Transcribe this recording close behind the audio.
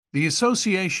The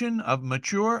Association of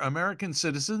Mature American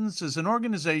Citizens is an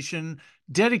organization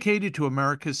dedicated to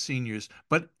America's seniors,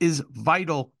 but is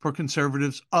vital for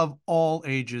conservatives of all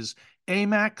ages.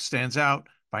 AMAC stands out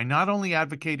by not only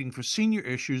advocating for senior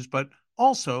issues, but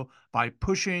also by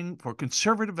pushing for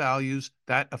conservative values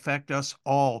that affect us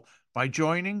all. By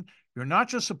joining, you're not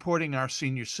just supporting our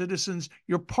senior citizens,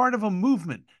 you're part of a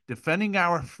movement defending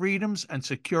our freedoms and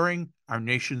securing our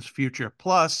nation's future.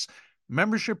 Plus,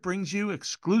 membership brings you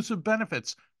exclusive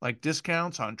benefits like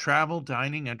discounts on travel,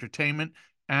 dining, entertainment,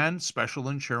 and special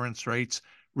insurance rates,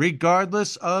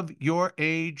 regardless of your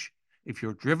age. If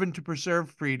you're driven to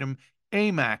preserve freedom,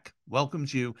 AMAC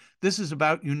welcomes you. This is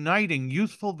about uniting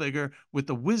youthful vigor with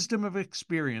the wisdom of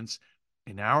experience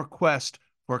in our quest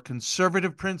for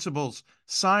conservative principles.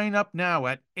 Sign up now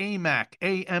at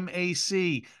amac.us/Victor.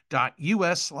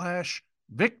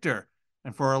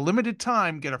 And for a limited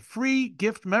time, get a free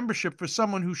gift membership for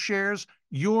someone who shares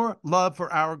your love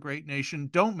for our great nation.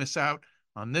 Don't miss out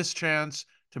on this chance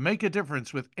to make a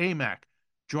difference with AMAC.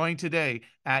 Join today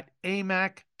at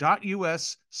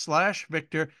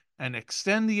amac.us/Victor and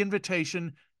extend the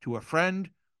invitation to a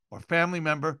friend or family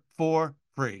member for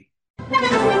free.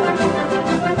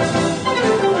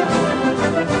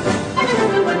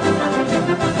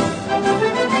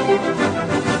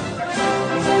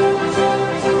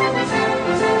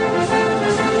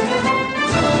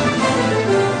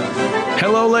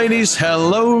 Hello, ladies.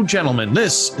 Hello, gentlemen.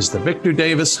 This is the Victor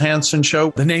Davis Hanson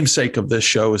Show. The namesake of this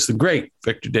show is the great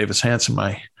Victor Davis Hanson,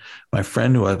 my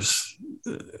friend who I was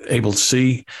able to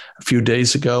see a few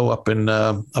days ago up in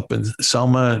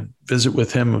Selma. Visit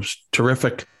with him. It was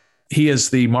terrific. He is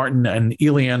the Martin and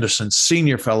Ely Anderson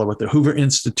Senior Fellow at the Hoover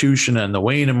Institution and the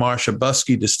Wayne and Marcia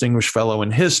Buskey Distinguished Fellow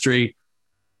in History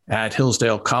at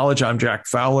Hillsdale College. I'm Jack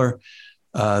Fowler,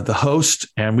 the host,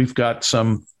 and we've got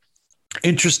some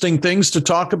interesting things to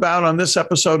talk about on this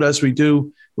episode, as we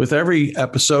do with every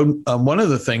episode. One of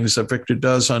the things that Victor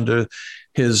does under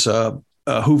his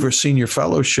Hoover Senior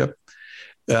Fellowship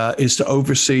is to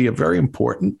oversee a very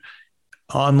important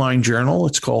online journal.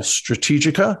 It's called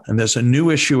Strategica, and there's a new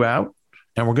issue out,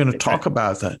 and we're going to talk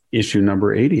about that. Issue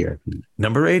number 80, I think.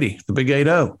 Number 80, the big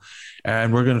 80.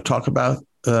 And we're going to talk about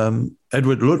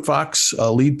Edward Luttwak's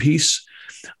lead piece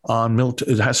on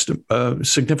it has a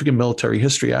significant military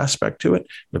history aspect to it.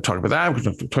 We're going to talk about that. We're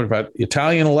going to talk about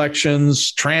Italian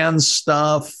elections, trans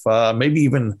stuff, maybe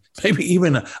even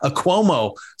a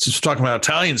Cuomo. Since we're talking about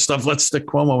Italian stuff, let's stick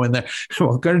Cuomo in there.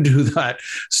 We're going to do that.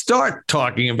 Start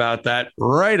talking about that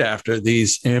right after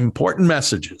these important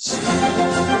messages.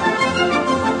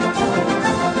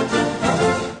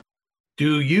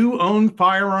 Do you own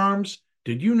firearms?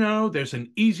 Did you know there's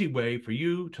an easy way for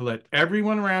you to let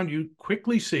everyone around you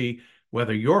quickly see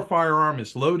whether your firearm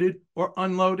is loaded or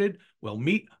unloaded? Well,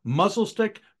 meet muzzle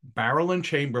stick, barrel, and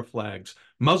chamber flags.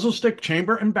 Muzzle stick,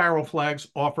 chamber, and barrel flags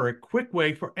offer a quick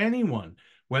way for anyone,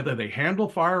 whether they handle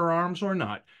firearms or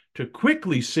not, to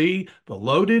quickly see the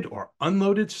loaded or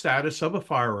unloaded status of a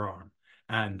firearm.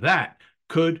 And that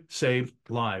could save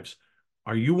lives.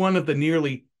 Are you one of the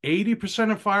nearly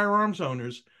 80% of firearms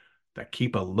owners that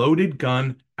keep a loaded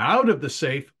gun out of the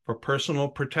safe for personal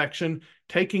protection?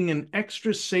 Taking an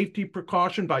extra safety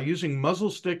precaution by using muzzle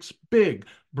sticks' big,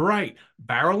 bright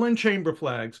barrel and chamber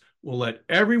flags will let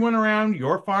everyone around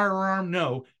your firearm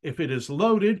know if it is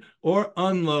loaded or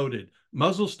unloaded.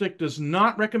 Muzzle Stick does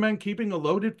not recommend keeping a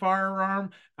loaded firearm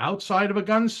outside of a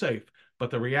gun safe,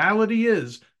 but the reality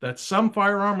is that some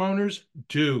firearm owners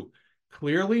do.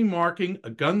 Clearly marking a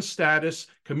gun status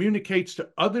communicates to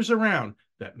others around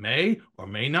that may or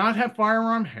may not have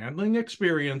firearm handling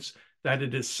experience that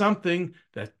it is something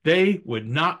that they would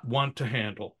not want to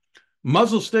handle.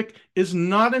 Muzzle stick is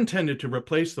not intended to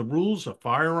replace the rules of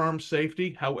firearm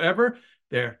safety. However,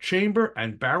 their chamber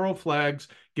and barrel flags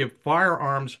give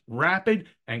firearms rapid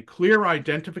and clear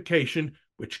identification,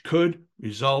 which could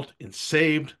result in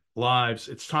saved lives.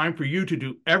 It's time for you to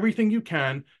do everything you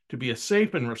can to be a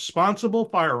safe and responsible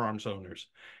firearms owners.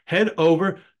 Head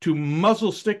over to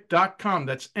muzzlestick.com.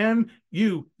 That's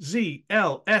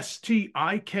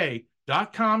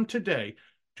MUZLSTIK.com today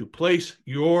to place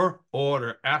your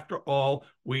order. After all,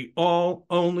 we all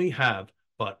only have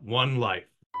but one life.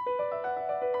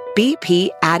 BP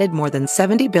added more than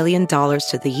 $70 billion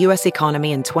to the U.S.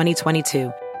 economy in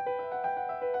 2022.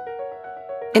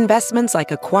 Investments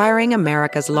like acquiring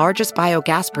America's largest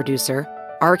biogas producer,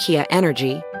 Archaea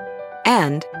Energy,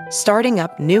 and starting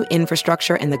up new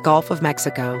infrastructure in the Gulf of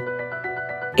Mexico.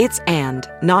 It's and,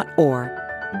 not or.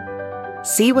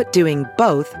 See what doing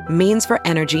both means for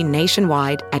energy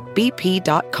nationwide at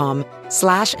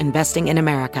bp.com/investing in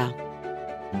America.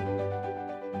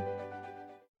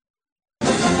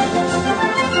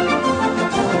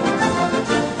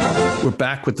 We're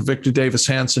back with the Victor Davis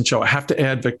Hanson Show. I have to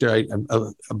add, Victor,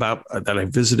 about that I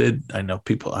visited. I know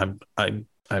people. I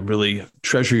really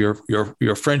treasure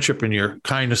your friendship and your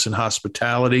kindness and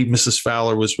hospitality. Mrs.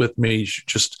 Fowler was with me.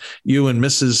 Just you and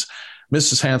Mrs.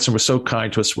 Hanson were so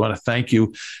kind to us. We want to thank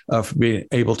you for being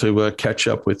able to catch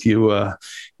up with you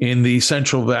in the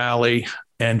Central Valley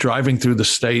and driving through the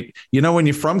state. You know, when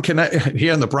you're from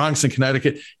here in the Bronx in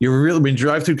Connecticut, when you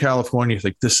drive through California, you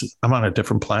think I'm on a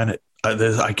different planet.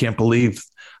 I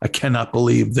cannot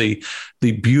believe the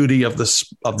beauty of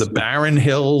the barren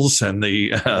hills and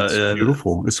the it's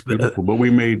beautiful. It's beautiful, but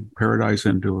we made paradise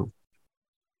into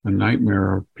a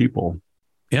nightmare of people.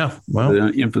 Yeah, well, the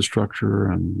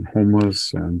infrastructure and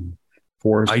homeless and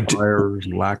forest fires,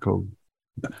 lack of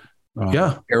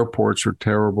airports are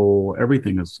terrible.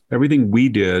 Everything we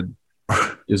did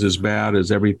is as bad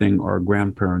as everything our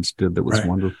grandparents did that was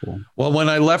wonderful. Well, when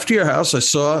I left your house, I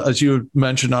saw, as you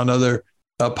mentioned on other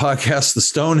podcasts, the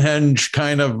Stonehenge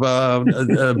kind of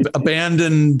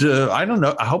abandoned. I don't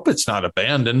know. I hope it's not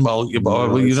abandoned. Well, you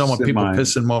don't want people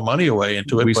pissing more money away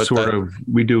into it.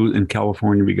 We do in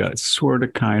California. We got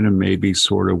kind of maybe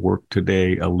work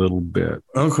today a little bit.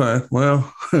 Okay.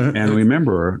 Well, and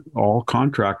remember, all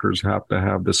contractors have to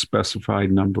have the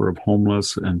specified number of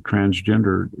homeless and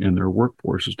transgender in their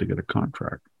workforces to get a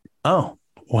contract. Oh,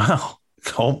 wow.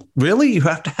 Oh, really? You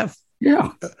have to have?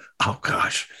 Yeah. Oh,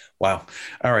 gosh. Wow.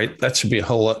 All right. That should be a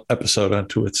whole episode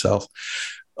unto itself.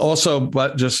 Also,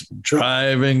 but just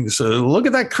driving. So look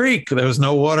at that creek. There was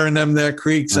no water in them there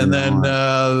creeks. And then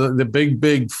the big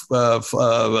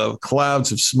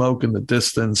clouds of smoke in the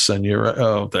distance. And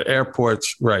the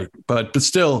airport's right. But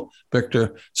still,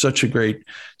 Victor, such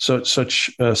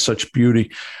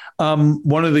beauty.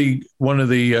 One of the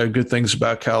good things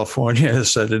about California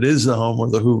is that it is the home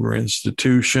of the Hoover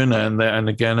Institution, and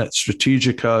again at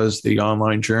Strategica is the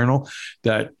online journal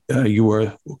that you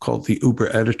were called the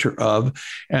Uber editor of.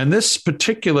 And this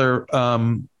particular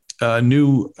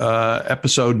new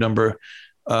episode number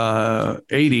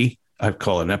 80, I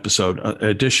call it an episode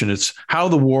edition. It's How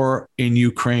the War in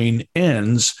Ukraine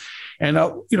Ends. And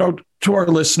to our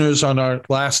listeners, on our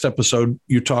last episode,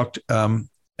 you talked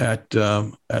at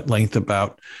length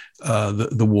about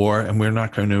the war, and we're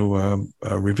not going to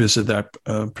revisit that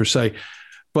per se.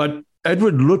 But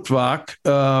Edward Luttwak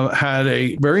had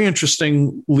a very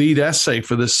interesting lead essay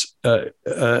for this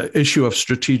issue of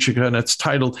Strategica, and it's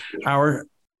titled Our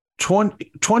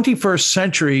 21st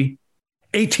Century,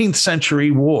 18th Century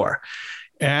War.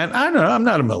 And I don't know, I'm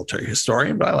not a military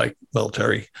historian, but I like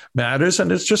military matters.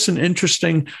 And it's just an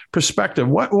interesting perspective.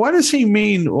 What does he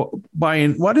mean by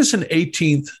what is an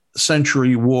 18th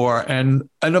century war? And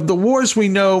of the wars we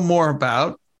know more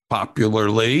about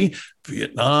popularly,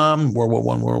 Vietnam, World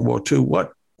War I, World War II,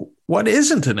 what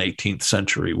isn't an 18th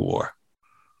century war?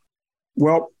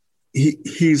 Well,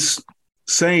 he's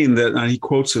saying that, and he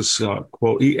quotes this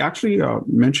quote. He actually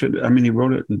mentioned, he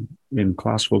wrote it in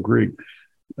classical Greek.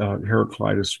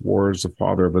 Heraclitus' war is the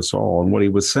father of us all. And what he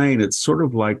was saying, it's sort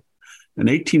of like an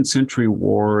 18th century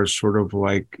war is sort of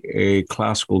like a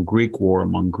classical Greek war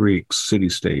among Greeks,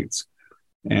 city-states.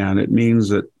 And it means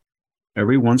that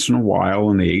every once in a while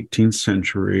in the 18th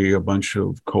century, a bunch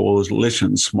of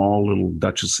coalitions, small little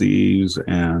duchies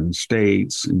and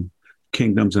states and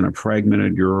kingdoms in a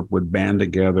fragmented Europe would band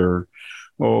together,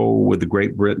 with the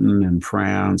Great Britain and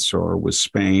France or with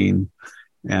Spain,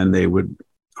 and they have,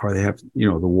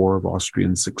 the War of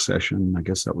Austrian Succession. I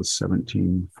guess that was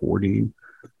 1740,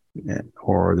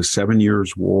 or the 7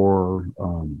 Years' War.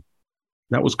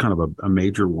 That was kind of a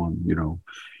major one,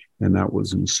 and that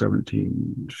was in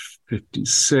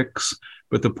 1756.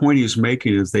 But the point he's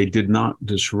making is they did not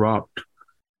disrupt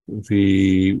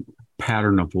the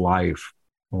pattern of life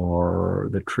or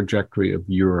the trajectory of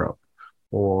Europe,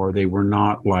 or they were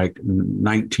not like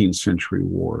 19th century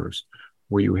wars,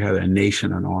 where you had a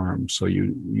nation in arms. So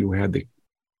you had the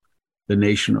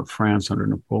nation of France under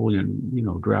Napoleon,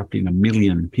 drafting 1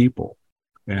 million people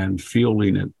and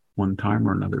fielding at one time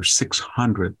or another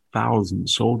 600,000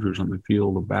 soldiers on the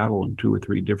field of battle in 2 or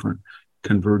 3 different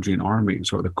converging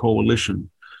armies, or the coalition.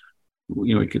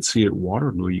 You could see at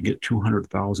Waterloo, you get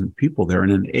 200,000 people there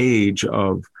in an age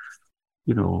of,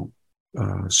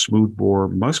 smoothbore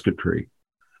musketry,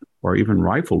 or even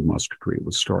rifled musketry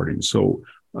was starting. So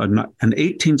an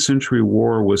 18th century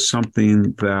war was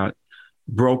something that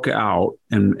broke out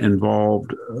and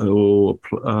involved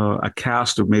a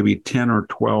cast of maybe 10 or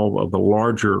 12 of the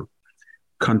larger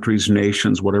countries,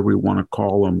 nations, whatever you want to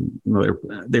call them.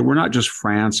 They were not just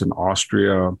France and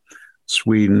Austria,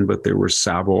 Sweden, but there were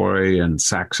Savoy and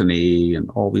Saxony and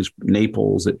all these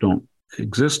Naples that don't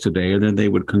exist today. And then they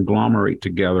would conglomerate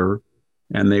together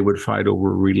and they would fight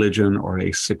over religion or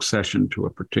a succession to a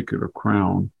particular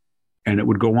crown. And it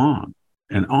would go on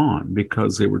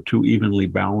because they were too evenly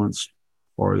balanced,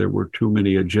 or there were too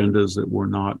many agendas that were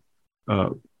not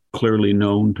clearly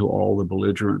known to all the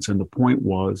belligerents. And the point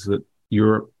was that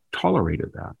Europe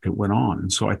tolerated that. It went on.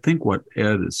 And so I think what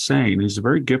Ed is saying, he's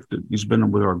very gifted. He's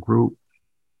been with our group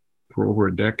for over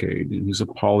a decade, and he's a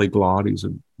polyglot. He's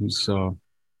an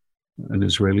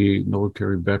Israeli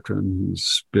military veteran.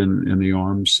 He's been in the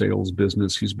arms sales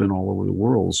business. He's been all over the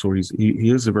world. So he's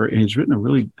written a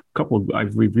really couple.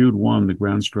 I've reviewed one, The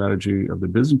Grand Strategy of the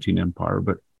Byzantine Empire,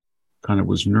 but kind of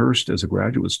was nursed as a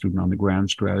graduate student on the grand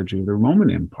strategy of the Roman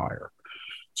Empire.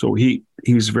 So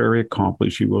he's very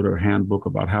accomplished. He wrote a handbook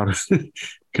about how to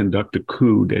conduct a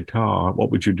coup d'etat.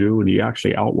 What would you do? And he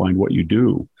actually outlined what you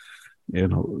do.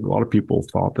 And a lot of people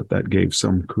thought that gave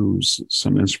some coups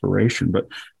some inspiration. But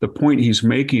the point he's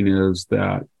making is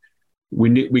that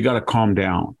we got to calm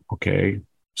down, okay?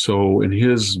 So in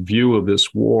his view of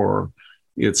this war,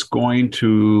 it's going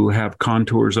to have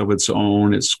contours of its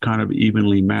own. It's kind of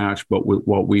evenly matched. But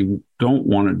what we don't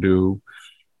want to do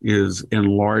is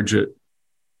enlarge it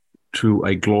to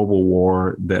a global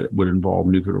war that would involve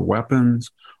nuclear weapons,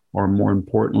 or more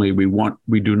importantly,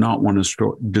 we do not want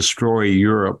to destroy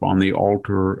Europe on the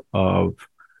altar of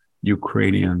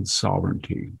Ukrainian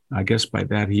sovereignty. I guess by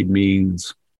that he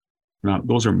means, not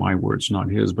those are my words, not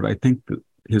his, but I think that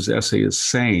his essay is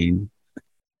saying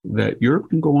that Europe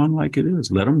can go on like it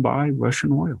is. Let them buy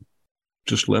Russian oil.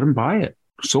 Just let them buy it.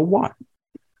 So what?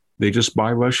 They just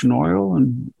buy Russian oil,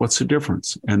 and what's the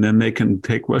difference? And then they can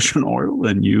take Russian oil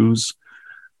and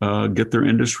get their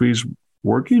industries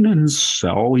working and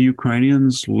sell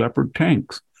Ukrainians Leopard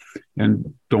tanks.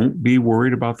 And don't be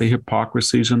worried about the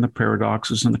hypocrisies and the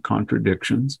paradoxes and the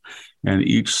contradictions. And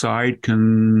each side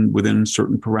can, within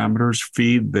certain parameters,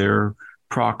 feed their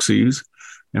proxies,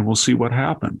 and we'll see what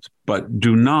happens. But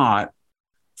do not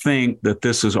think that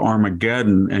this is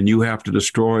Armageddon and you have to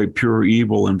destroy pure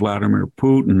evil in Vladimir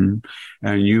Putin,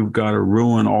 and you've got to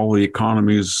ruin all the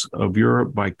economies of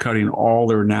Europe by cutting all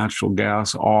their natural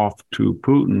gas off to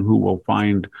Putin, who will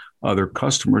find other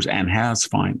customers and has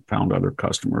found other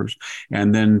customers,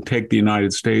 and then take the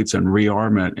United States and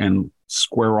rearm it and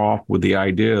square off with the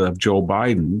idea of Joe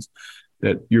Biden's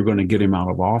that you're going to get him out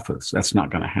of office. That's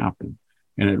not going to happen.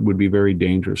 And it would be very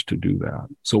dangerous to do that.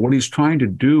 So what he's trying to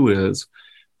do is,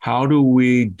 how do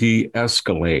we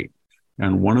de-escalate?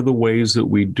 And one of the ways that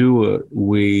we do it,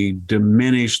 we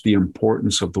diminish the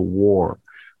importance of the war.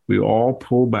 We all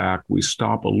pull back. We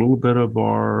stop a little bit of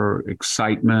our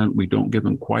excitement. We don't give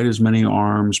them quite as many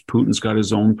arms. Putin's got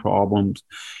his own problems.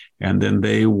 And then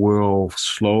they will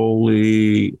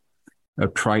slowly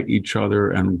trite each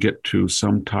other and get to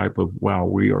some type of, wow,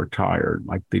 we are tired,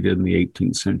 like they did in the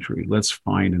 18th century. Let's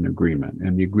find an agreement.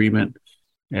 And the agreement,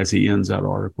 as he ends that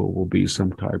article, will be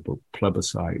some type of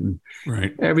plebiscite. And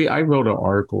right. I wrote an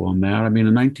article on that. I mean,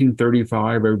 in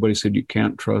 1935, everybody said you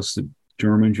can't trust the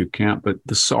Germans, you can't, but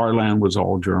the Saarland was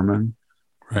all German.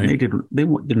 Right. They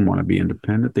didn't want to be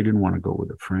independent. They didn't want to go with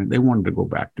the French. They wanted to go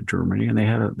back to Germany, and they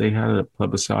had a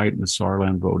plebiscite, and the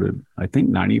Saarland voted, I think,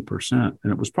 90%,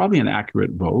 and it was probably an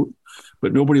accurate vote,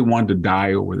 but nobody wanted to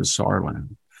die over the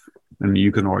Saarland. And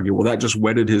you can argue, well, that just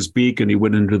whetted his beak, and he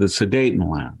went into the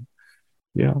Sudetenland.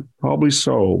 Yeah, probably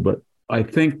so. But I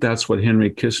think that's what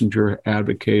Henry Kissinger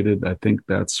advocated. I think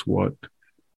that's what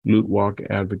Luttwak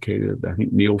advocated. I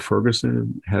think Neil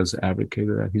Ferguson has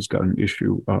advocated that. He's got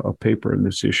a paper in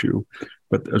this issue.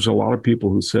 But there's a lot of people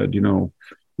who said,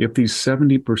 if these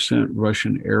 70%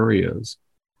 Russian areas,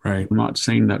 right, I'm not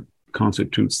saying that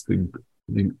constitutes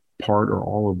the part or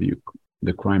all of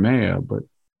the Crimea, but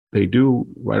they do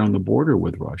right on the border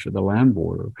with Russia, the land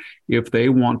border. If they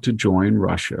want to join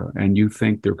Russia, and you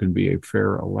think there can be a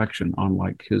fair election,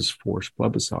 unlike his forced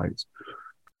plebiscites,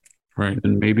 right?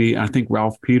 And maybe, I think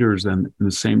Ralph Peters, in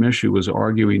the same issue, was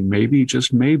arguing maybe,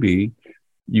 just maybe,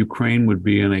 Ukraine would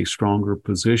be in a stronger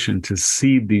position to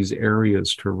cede these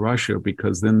areas to Russia,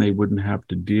 because then they wouldn't have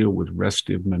to deal with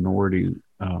restive minorities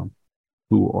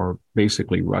who are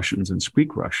basically Russians and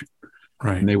speak Russian.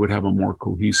 Right. And they would have a more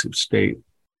cohesive state.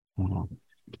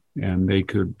 And they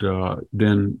could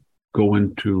then go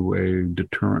into a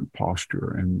deterrent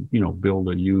posture and, build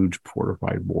a huge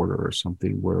fortified border or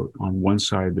something, where on one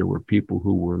side there were people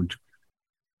who were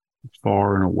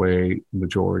far and away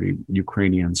majority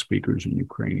Ukrainian speakers in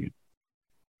Ukrainian.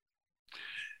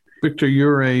 Victor,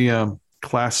 you're a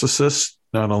classicist,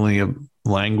 not only of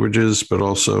languages, but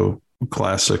also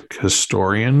classic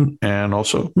historian and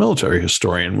also military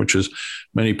historian, which is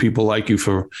many people like you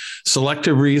for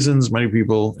selective reasons. Many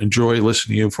people enjoy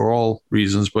listening to you for all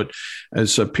reasons. But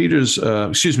as Edward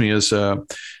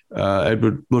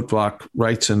Luttwak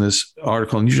writes in this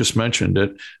article, and you just mentioned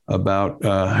it about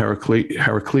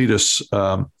Heraclitus,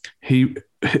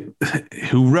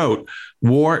 who wrote,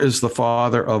 "War is the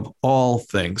father of all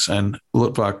things," and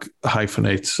Luttwak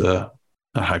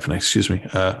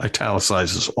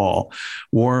italicizes all.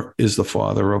 War is the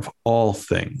father of all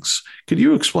things. Could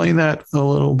you explain that a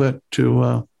little bit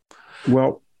to?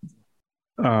 Well,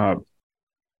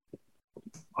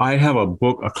 I have a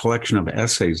collection of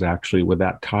essays actually with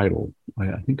that title.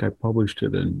 I think I published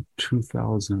it in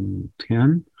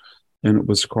 2010, and it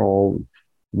was called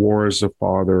 "War is the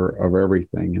Father of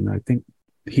Everything." And I think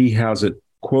he has it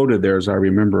quoted there, as I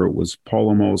remember, it was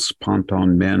 "Polemos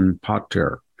panton men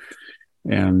pater."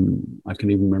 And I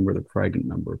can even remember the fragment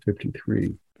number,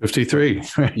 53. 53.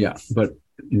 Yeah, but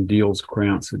in Deal's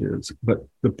Krantz it is. But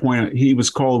the point, he was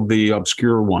called the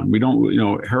obscure one. We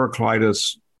don't,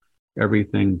 Heraclitus,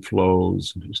 everything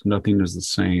flows. Nothing is the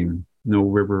same. No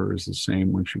river is the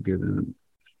same once you get in it.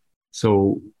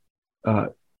 So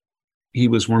he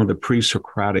was one of the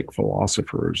pre-Socratic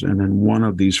philosophers. And in one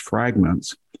of these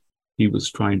fragments, he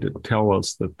was trying to tell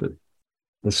us that the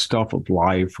stuff of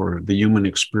life or the human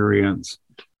experience,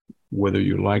 whether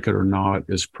you like it or not,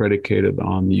 is predicated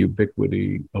on the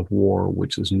ubiquity of war,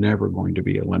 which is never going to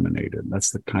be eliminated.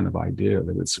 That's the kind of idea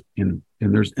that it's in,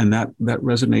 and that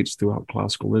resonates throughout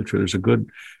classical literature. There's a good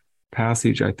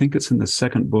passage, I think it's in the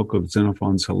second book of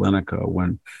Xenophon's Hellenica,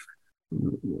 when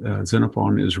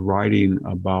Xenophon is writing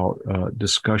about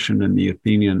discussion in the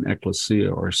Athenian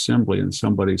ecclesia or assembly, and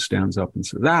somebody stands up and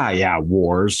says, yeah,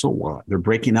 wars, so what? They're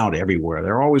breaking out everywhere.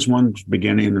 There are always one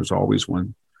beginning, there's always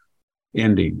one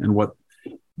ending. And what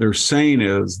they're saying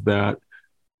is that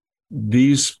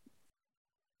these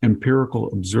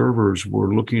empirical observers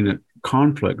were looking at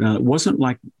conflict. Now, it wasn't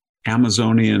like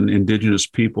Amazonian indigenous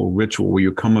people ritual where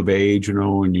you come of age,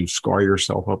 and you scar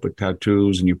yourself up with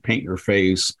tattoos and you paint your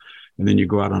face, and then you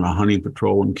go out on a hunting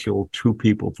patrol and kill two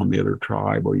people from the other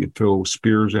tribe, or you throw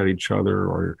spears at each other,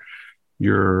 or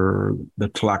you're the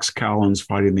Tlaxcalans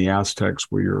fighting the Aztecs,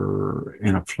 where you're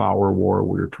in a flower war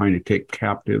where you're trying to take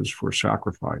captives for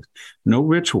sacrifice. No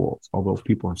rituals, although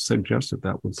people have suggested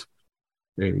that was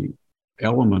a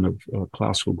element of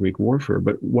classical Greek warfare.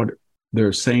 But what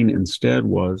they're saying instead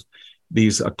was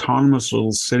these autonomous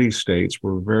little city-states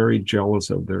were very jealous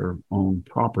of their own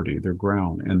property, their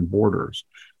ground and borders.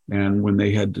 And when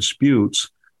they had disputes,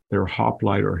 their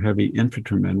hoplite or heavy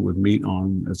infantrymen would meet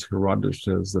on, as Herodotus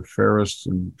says, the fairest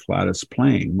and flattest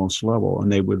plain, most level, and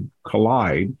they would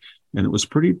collide, and it was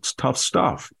pretty tough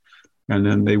stuff. And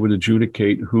then they would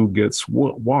adjudicate who gets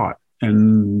what.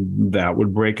 And that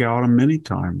would break out many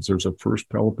times. There's a first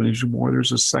Peloponnesian War,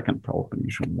 there's a second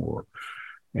Peloponnesian War.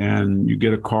 And you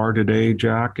get a car today,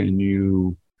 Jack, and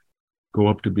you go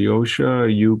up to Boeotia,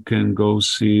 you can go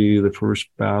see the first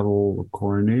battle of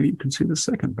Coronea. You can see the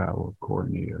second battle of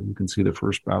Coronea. You can see the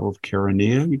first battle of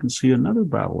Chaeronea. You can see another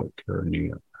battle at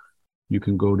Chaeronea. You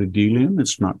can go to Delium.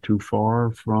 It's not too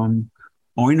far from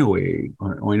Oinoe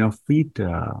or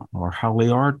Oinophyta or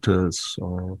Haliartus,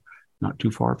 or not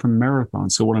too far from Marathon.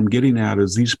 So what I'm getting at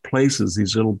is these places,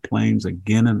 these little plains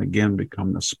again and again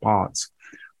become the spots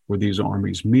where these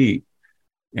armies meet.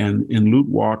 And in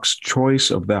Luttwak's choice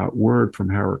of that word from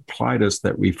Heraclitus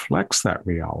that reflects that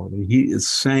reality, he is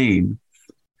saying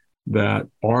that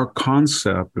our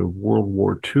concept of World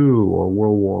War II or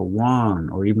World War I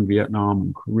or even Vietnam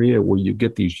and Korea, where you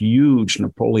get these huge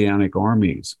Napoleonic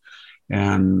armies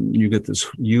and you get this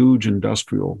huge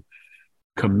industrial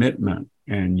commitment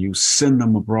and you send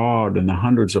them abroad in the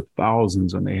hundreds of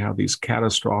thousands and they have these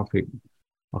catastrophic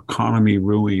economy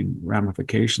ruining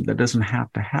ramifications, that doesn't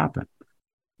have to happen.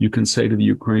 You can say to the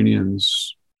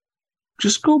Ukrainians,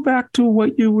 just go back to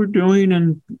what you were doing.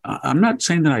 And I'm not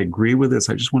saying that I agree with this.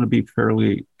 I just want to be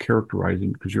fairly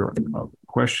characterizing because you're a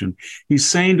question. He's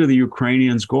saying to the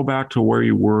Ukrainians, go back to where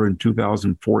you were in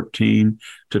 2014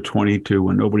 to 22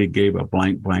 when nobody gave a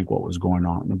blank what was going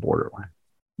on in the borderline.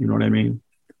 You know what I mean?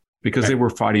 Because they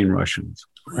were fighting Russians.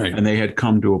 Right. And they had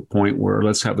come to a point where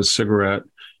let's have a cigarette,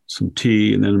 some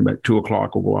tea, and then at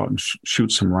 2:00 we'll go out and shoot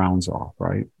some rounds off,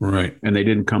 right? Right. And they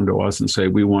didn't come to us and say,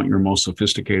 we want your most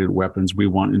sophisticated weapons. We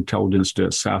want intelligence to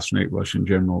assassinate Russian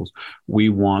generals. We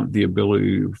want the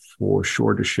ability for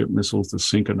shore-to-ship missiles to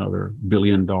sink another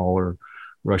billion-dollar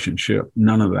Russian ship.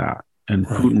 None of that. And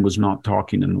Putin was not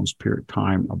talking in those period of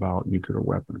time about nuclear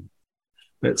weapons.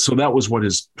 So that was what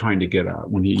he's trying to get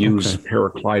at when he used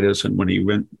Heraclitus and when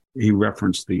he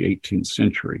referenced the 18th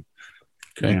century.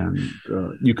 Okay. And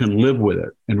you can live with it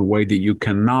in a way that you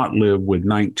cannot live with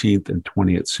 19th and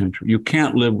 20th century. You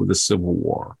can't live with the Civil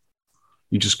War.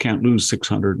 You just can't lose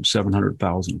 600,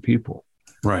 700,000 people.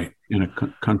 Right. In a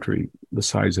country the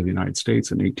size of the United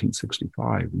States in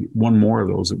 1865. One more of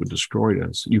those that would destroy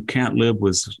us. You can't live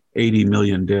with 80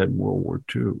 million dead in World War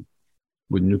II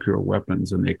with nuclear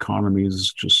weapons, and the economy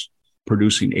is just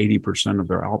producing 80% of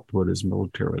their output is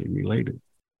militarily related.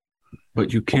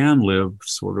 But you can live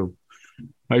sort of,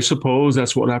 I suppose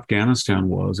that's what Afghanistan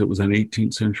was. It was an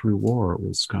 18th century war. It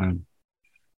was kind of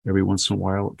every once in a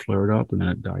while it flared up and then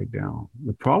it died down.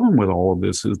 The problem with all of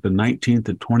this is the 19th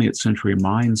and 20th century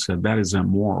mindset that is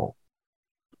immoral.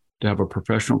 To have a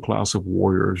professional class of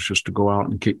warriors just to go out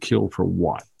and get killed for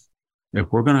what?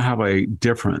 If we're going to have a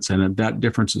difference and if that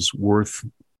difference is worth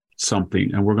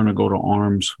something and we're going to go to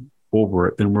arms over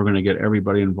it, then we're going to get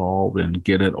everybody involved and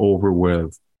get it over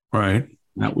with. Right.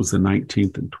 That was the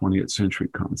 19th and 20th century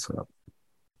concept.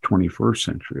 21st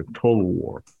century of total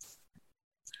war.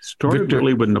 Started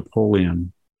really with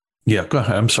Napoleon. Yeah, go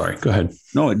ahead. I'm sorry. Go ahead.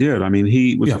 No, it did. I mean,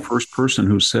 he was the first person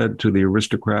who said to the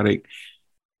aristocratic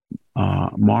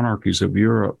monarchies of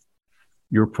Europe,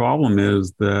 your problem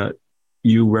is that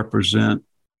you represent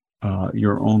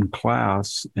your own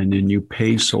class and then you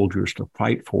pay soldiers to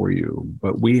fight for you.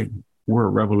 But we're a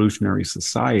revolutionary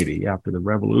society after the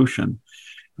revolution,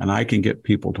 and I can get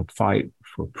people to fight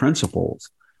for principles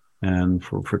and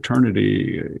for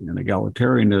fraternity and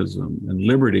egalitarianism and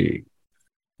liberty.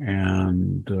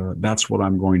 And that's what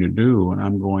I'm going to do. And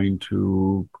I'm going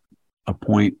to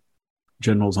appoint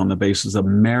generals on the basis of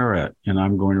merit. And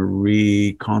I'm going to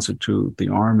reconstitute the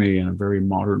army in a very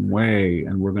modern way.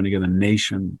 And we're going to get a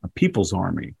nation, a people's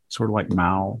army, sort of like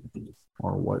Mao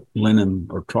or what Lenin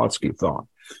or Trotsky thought.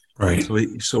 Right.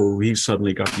 So he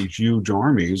suddenly got these huge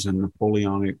armies, and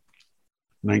Napoleonic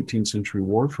 19th century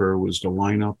warfare was to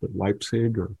line up at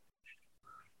Leipzig or,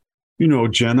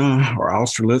 Jena or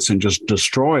Austerlitz and just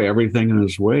destroy everything in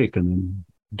his wake and then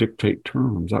dictate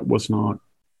terms. That was not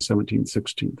 17th,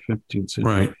 16th, 15th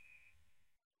century. Right.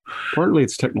 Partly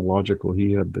it's technological.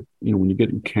 He had when you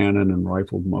get in cannon and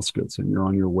rifled muskets and you're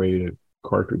on your way to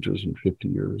cartridges in 50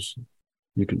 years,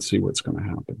 you can see what's going to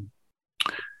happen.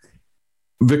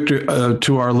 Victor,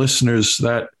 to our listeners,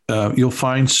 that you'll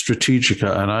find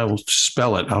Strategica, and I will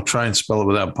spell it. I'll try and spell it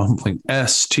without bumbling.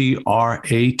 Strategika.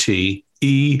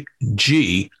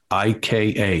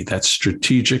 That's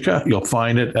Strategica. You'll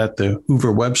find it at the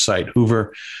Hoover website,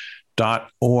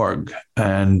 hoover.org.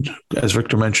 And as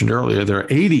Victor mentioned earlier, there are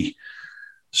 80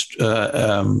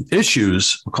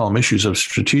 issues, we'll call them issues of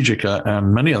Strategica,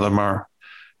 and many of them are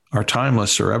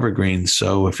timeless or evergreen.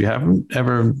 So if you haven't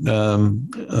ever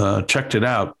checked it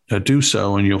out, do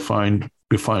so, and you'll find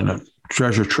a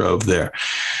treasure trove there.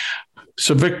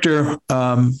 So Victor,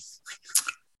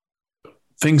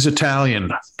 things Italian.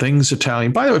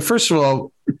 By the way, first of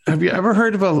all, have you ever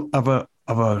heard of a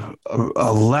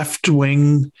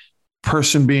left-wing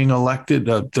person being elected?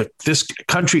 This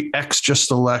country X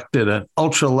just elected an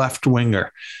ultra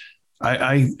left-winger.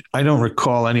 I don't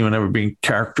recall anyone ever being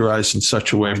characterized in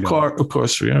such a way. Of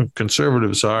course,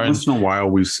 conservatives are. Once in a while,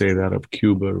 we say that of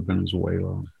Cuba or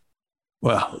Venezuela.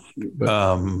 Well,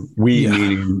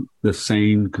 meaning the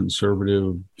sane,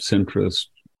 conservative, centrist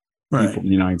people in the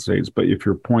United States. But if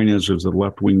your point is, does the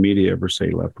left-wing media ever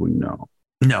say left-wing? No.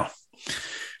 No.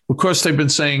 Of course, they've been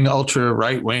saying ultra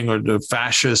right wing or the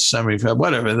fascists. I mean,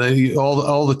 whatever.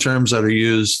 All the terms that are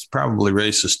used, probably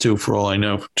racist too, for all I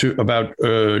know. About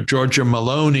Giorgia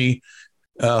Meloni,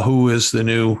 who is the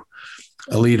new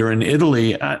leader in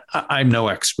Italy. I'm no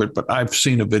expert, but I've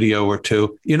seen a video or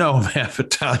two. I'm half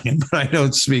Italian, but I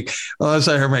don't speak. Unless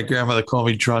I heard my grandmother call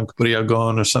me drunk,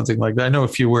 briagone or something like that. I know a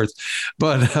few words,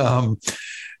 but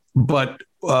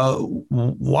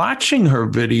watching her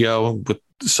video with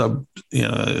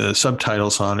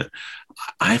subtitles on it,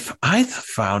 I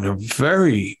found her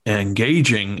very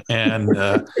engaging, and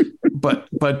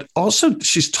but also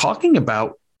she's talking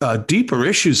about deeper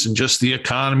issues than just the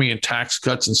economy and tax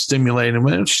cuts and stimulating.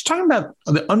 And she's talking about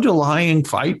the underlying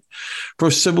fight for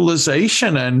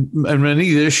civilization and many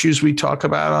of the issues we talk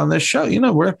about on this show. We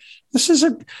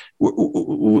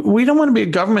don't want to be a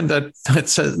government that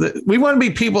says that. We want to be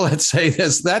people that say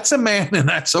this, that's a man and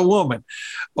that's a woman,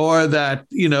 or that,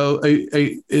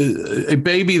 a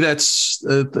baby that's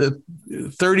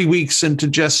 30 weeks into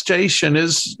gestation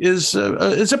is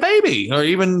a baby, or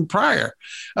even prior.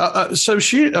 So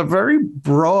she a very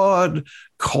broad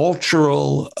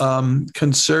cultural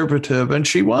conservative, and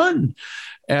she won.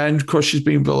 And of course, she's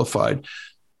being vilified.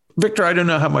 Victor, I don't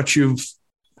know how much you've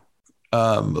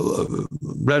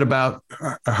read about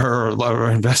her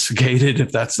or investigated,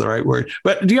 if that's the right word.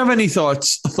 But do you have any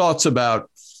thoughts about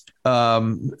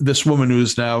this woman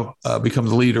who's now become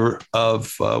the leader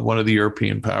of one of the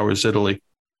European powers, Italy?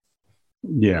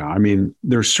 Yeah, I mean,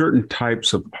 there's certain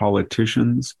types of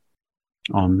politicians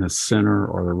on the center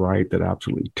or the right that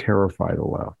absolutely terrify the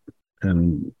left.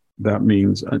 And that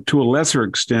means, to a lesser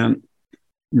extent,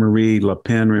 Marie Le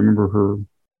Pen, remember her?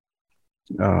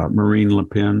 Marine Le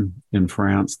Pen in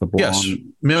France, the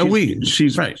blonde. Yes,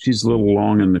 she's right. She's a little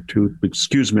long in the tooth.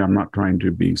 Excuse me, I'm not trying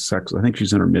to be sexist. I think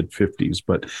she's in her mid-50s,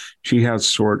 but she had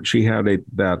she's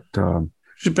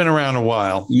been around a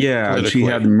while. Yeah, she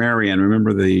had Marianne.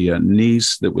 Remember the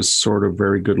niece that was sort of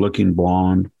very good-looking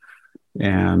blonde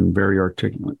and very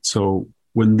articulate. So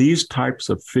when these types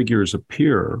of figures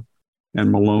appear,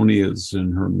 and Maloney is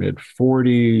in her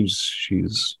mid-40s,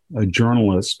 she's a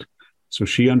journalist. So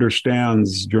she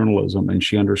understands journalism and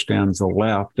she understands the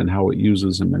left and how it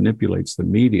uses and manipulates the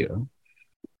media.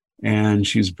 And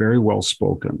she's very well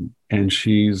spoken and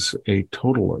she's a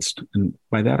totalist. And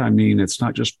by that, I mean, it's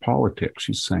not just politics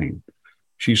she's saying.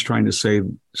 She's trying to say,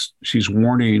 she's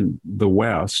warning the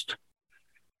West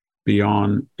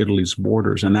beyond Italy's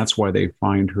borders. And that's why they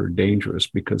find her dangerous,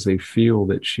 because they feel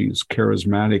that she's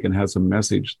charismatic and has a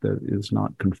message that is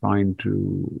not confined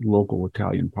to local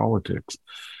Italian politics.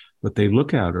 But they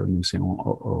look at her and they say,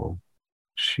 oh,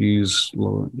 she's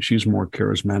more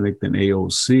charismatic than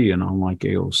AOC. And unlike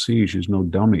AOC, she's no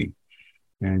dummy.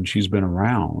 And she's been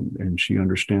around and she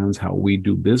understands how we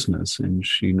do business and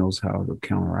she knows how to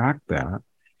counteract that.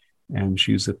 And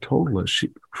she's a totalist.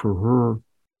 For her,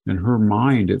 in her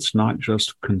mind, it's not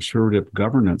just conservative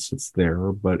governance that's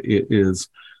there, but it is,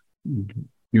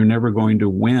 you're never going to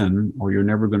win or you're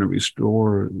never going to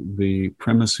restore the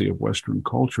primacy of Western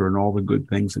culture and all the good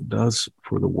things it does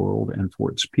for the world and for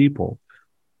its people,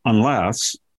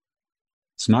 unless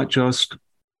it's not just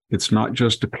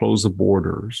to close the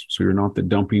borders. So you're not the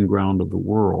dumping ground of the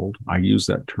world. I use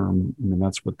that term. I mean,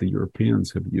 that's what the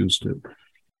Europeans have used it.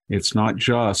 It's not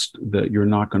just that you're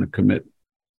not going to commit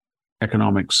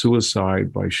economic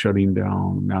suicide by shutting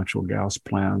down natural gas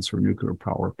plants or nuclear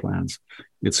power plants.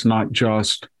 It's not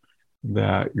just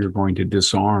that you're going to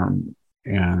disarm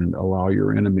and allow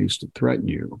your enemies to threaten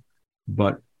you,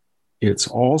 but it's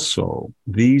also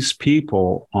these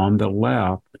people on the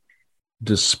left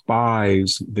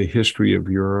despise the history of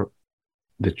Europe,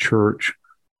 the church,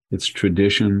 its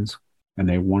traditions, and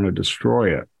they want to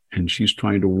destroy it. And she's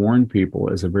trying to warn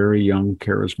people as a very young,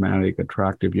 charismatic,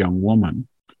 attractive young woman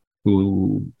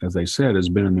who, as I said, has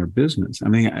been in their business. I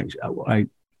mean,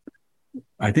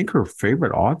 I think her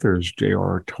favorite author is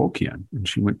J.R.R. Tolkien, and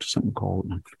she went to something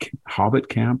called Hobbit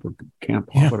Camp or Camp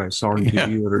Hobbit. I saw her on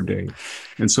TV the other day.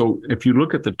 And so if you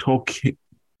look at the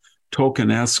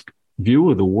Tolkien-esque view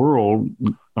of the world,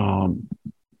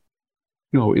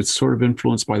 it's sort of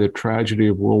influenced by the tragedy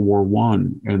of World War I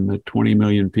and the 20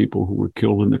 million people who were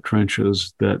killed in the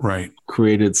trenches that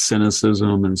created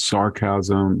cynicism and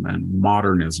sarcasm and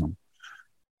modernism.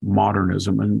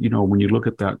 And, when you look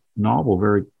at that novel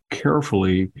very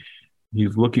carefully,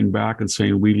 he's looking back and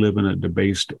saying, we live in a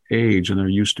debased age, and there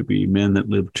used to be men that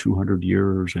lived 200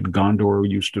 years, and Gondor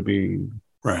used to be,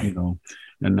 and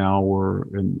now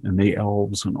and the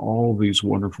elves and all these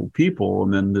wonderful people.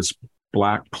 And then this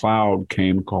black cloud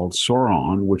came called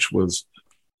Sauron,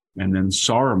 and then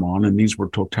Saruman, and these were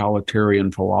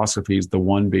totalitarian philosophies, the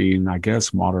one being, I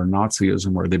guess, modern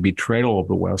Nazism, or the betrayal of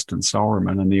the West and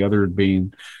Sauron, and the other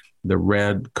being the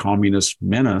red communist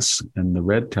menace and the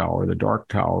Red Tower, the Dark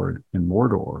Tower in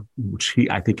Mordor, which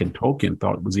I think in Tolkien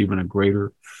thought was even a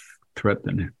greater threat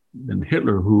than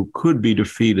Hitler, who could be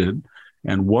defeated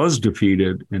and was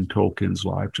defeated in Tolkien's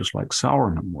life, just like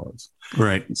Sauron was.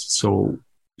 Right. So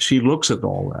she looks at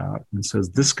all that and says,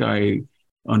 this guy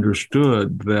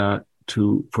understood that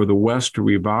for the West to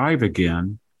revive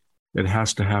again, it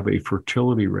has to have a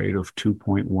fertility rate of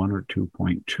 2.1 or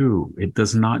 2.2. It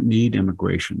does not need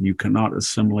immigration. You cannot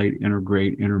assimilate,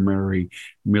 integrate, intermarry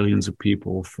millions of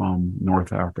people from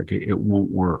North Africa. It won't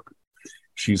work.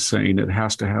 She's saying it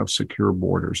has to have secure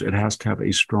borders. It has to have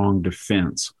a strong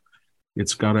defense.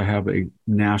 It's got to have a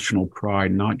national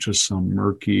pride, not just some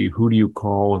murky, who do you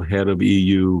call head of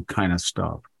EU kind of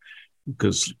stuff,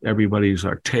 because everybody's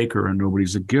a taker and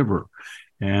nobody's a giver.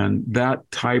 And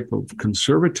that type of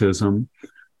conservatism,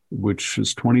 which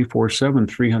is 24/7,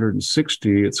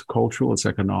 360, it's cultural, it's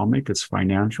economic, it's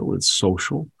financial, it's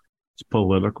social, it's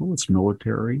political, it's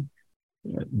military.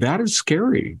 That is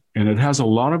scary. And it has a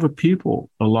lot of appeal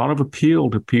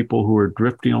to people who are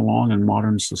drifting along in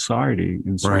modern society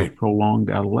in sort of prolonged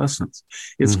adolescence.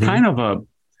 It's kind of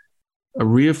a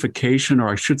reification, or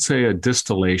I should say a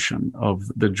distillation of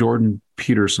the Jordan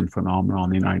Peterson phenomenon in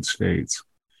the United States.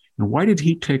 And why did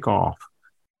he take off?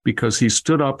 Because he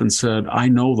stood up and said, I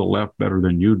know the left better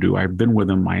than you do. I've been with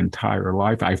them my entire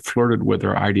life. I flirted with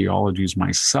their ideologies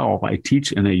myself. I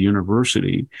teach in a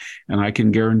university, and I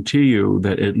can guarantee you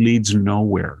that it leads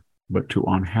nowhere but to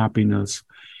unhappiness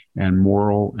and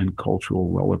moral and cultural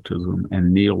relativism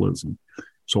and nihilism.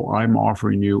 So I'm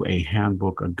offering you a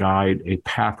handbook, a guide, a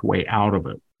pathway out of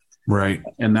it. Right.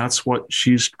 And that's what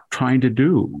she's trying to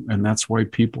do. And that's why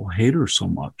people hate her so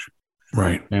much.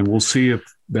 Right. And we'll see if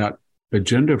that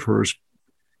agenda of hers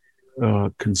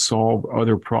can solve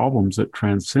other problems that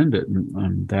transcend it.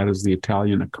 And that is the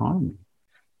Italian economy.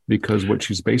 Because what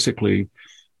she's basically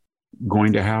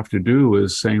going to have to do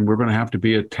is saying we're going to have to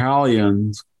be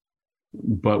Italians,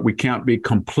 but we can't be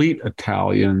complete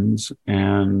Italians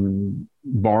and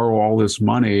borrow all this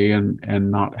money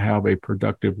and not have a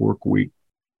productive work week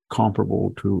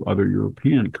comparable to other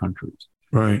European countries.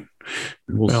 Right.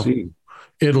 We'll see.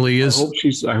 Italy is.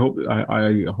 I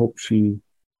hope she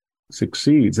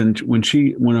succeeds. And when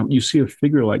you see a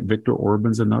figure like Viktor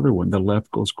Orban's another one, the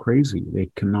left goes crazy. They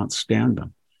cannot stand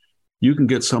them. You can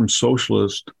get some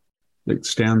socialist that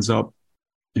stands up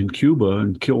in Cuba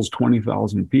and kills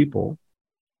 20,000 people,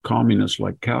 communists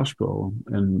like Castro,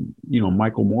 and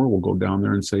Michael Moore will go down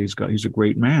there and say he's a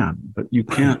great man. But you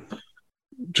can't.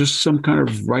 Just some kind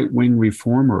of right-wing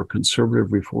reformer,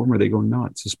 conservative reformer, they go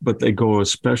nuts. But they go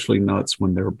especially nuts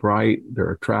when they're bright, they're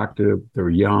attractive,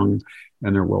 they're young,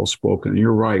 and they're well-spoken. And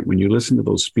you're right. When you listen to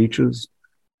those speeches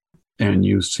and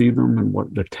you see them and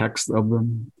what the text of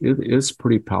them, it is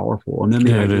pretty powerful. And then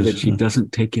the idea that she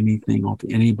doesn't take anything off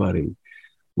anybody.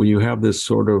 When you have this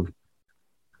sort of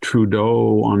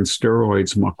Trudeau on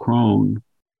steroids, Macron,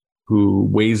 who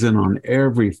weighs in on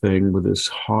everything with this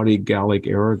haughty Gallic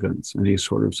arrogance. And he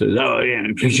sort of says, oh, yeah,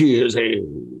 she is a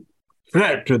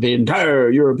threat to the entire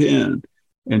European.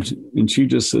 And she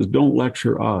just says, don't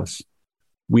lecture us.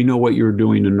 We know what you're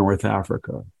doing in North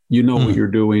Africa. You know what you're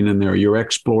doing in there. You're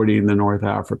exploiting the North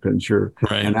Africans. You're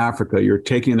in Africa. You're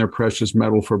taking their precious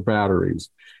metal for batteries.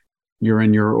 You're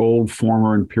in your old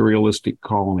former imperialistic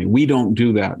colony. We don't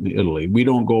do that in Italy. We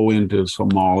don't go into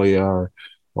Somalia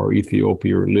or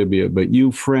Ethiopia or Libya, but you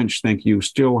French think you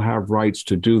still have rights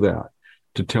to do that,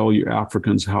 to tell you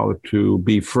Africans how to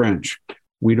be French.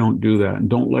 We don't do that, and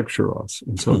don't lecture us.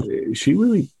 And so she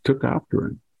really took after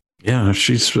him. Yeah,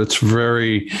 it's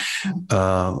very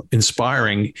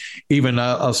inspiring. Even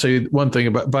I'll say one thing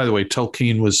about, by the way,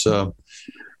 Tolkien was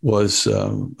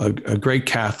a great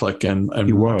Catholic, and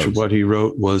much of what he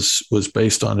wrote was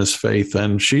based on his faith.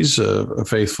 And she's a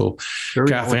faithful Very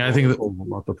Catholic. I think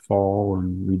about the fall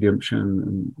and redemption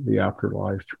and the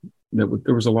afterlife. There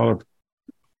was a lot of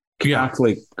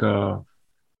Catholic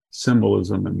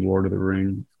symbolism in Lord of the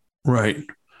Rings. Right.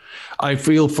 I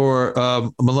feel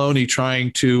for Maloney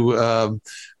trying to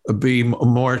be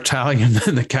more Italian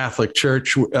than the Catholic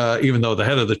Church, even though the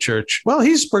head of the church, well,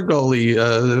 he's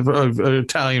Bergoglio,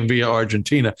 Italian via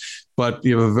Argentina, but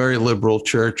you have a very liberal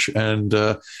church and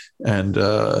a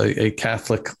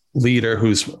Catholic leader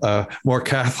who's more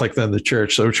Catholic than the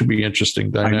church. So it should be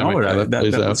interesting dynamic. I know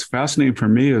that's fascinating for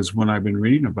me is when I've been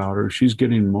reading about her, she's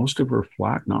getting most of her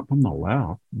flack, not from the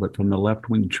left, but from the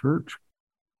left-wing church.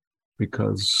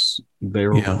 Because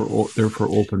they're for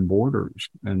open borders,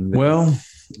 and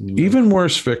even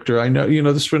worse, Victor. I know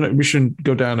we shouldn't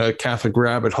go down a Catholic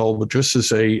rabbit hole, but just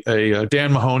as a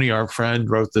Dan Mahoney, our friend,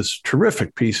 wrote this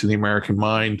terrific piece in the American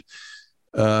Mind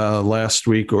last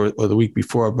week or the week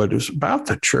before, but it was about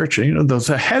the church. And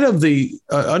the head of the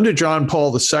under John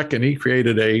Paul II, he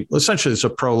created essentially it's a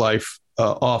pro-life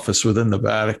office within the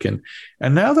Vatican,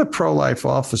 and now the pro-life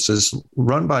office is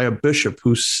run by a bishop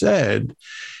who said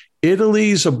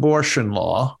Italy's abortion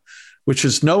law, which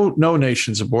is no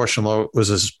nation's abortion law was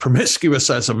as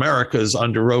promiscuous as America's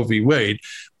under Roe v. Wade,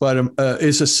 but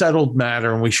is a settled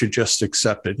matter and we should just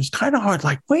accept it. It's kind of hard.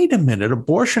 Like, wait a minute,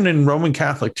 abortion in Roman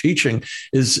Catholic teaching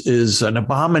is an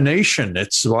abomination.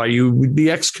 It's why you would be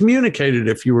excommunicated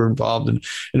if you were involved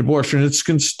in abortion.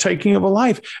 It's taking of a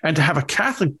life. And to have a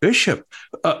Catholic bishop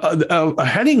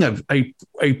heading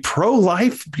a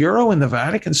pro-life bureau in the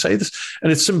Vatican say this,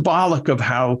 and it's symbolic of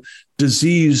how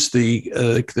diseased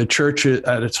the church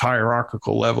at its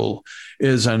hierarchical level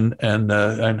is, and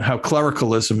how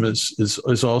clericalism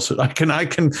is also. I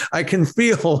can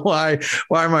feel why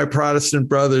my Protestant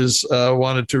brothers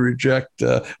wanted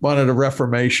a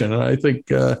Reformation, and I think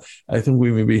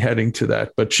we may be heading to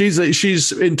that. But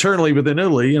she's internally within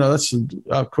Italy. That's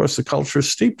of course the culture is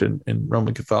steeped in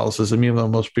Roman Catholicism, even though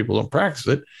most people don't practice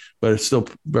it, but it's still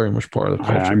very much part of the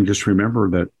culture. I just remember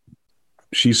that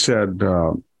she said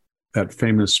that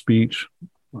famous speech,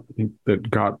 I think, that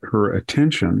got her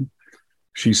attention.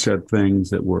 She said things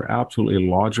that were absolutely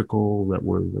logical, that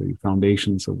were the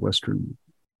foundations of Western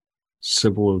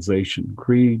civilization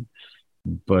creed,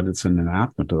 but it's an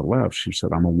anathema to the left. She said,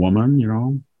 I'm a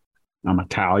woman, I'm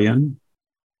Italian.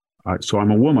 So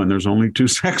I'm a woman. There's only two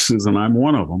sexes, and I'm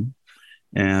one of them.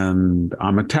 And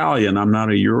I'm Italian. I'm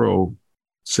not a Euro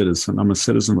citizen. I'm a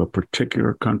citizen of a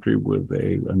particular country with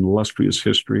an illustrious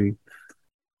history.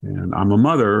 And I'm a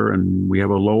mother, and we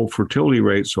have a low fertility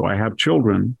rate, so I have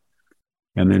children.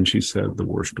 And then she said, the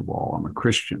worst of all, I'm a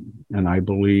Christian, and I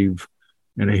believe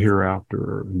in a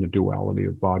hereafter, in the duality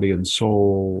of body and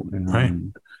soul,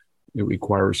 and it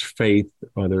requires faith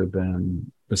other than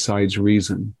besides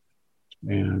reason.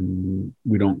 And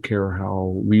we don't care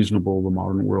how reasonable the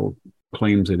modern world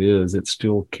claims it is, it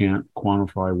still can't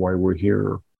quantify why we're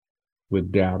here with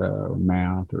data or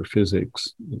math or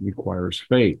physics. It requires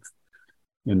faith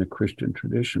in the Christian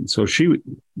tradition. So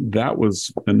that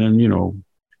was, and then,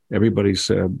 everybody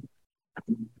said,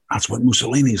 that's what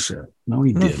Mussolini said. No,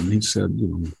 he didn't. He said,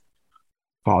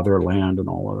 fatherland and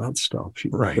all of that stuff.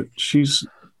 But she's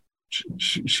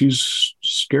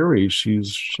scary.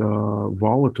 She's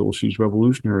volatile. She's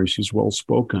revolutionary. She's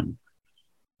well-spoken.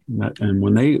 And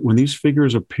when these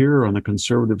figures appear on the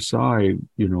conservative side,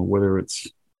 whether it's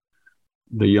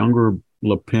the younger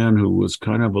Le Pen, who was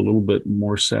kind of a little bit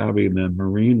more savvy than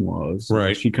Marine was,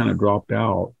 she kind of dropped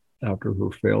out after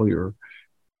her failure.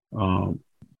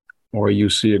 Or you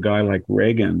see a guy like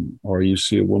Reagan, or you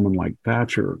see a woman like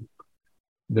Thatcher,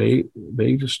 they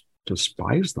just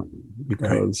despise them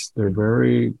because they're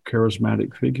very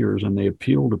charismatic figures and they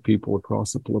appeal to people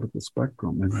across the political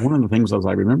spectrum. And one of the things, as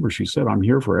I remember, she said, I'm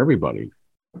here for everybody.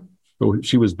 So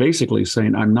she was basically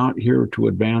saying, I'm not here to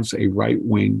advance a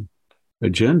right-wing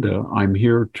agenda. I'm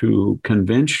here to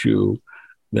convince you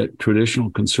that traditional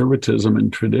conservatism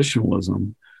and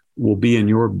traditionalism will be in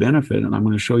your benefit, and I'm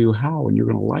going to show you how, and you're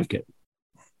going to like it.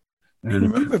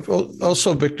 And remember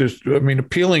also, Victor,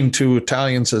 appealing to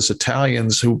Italians as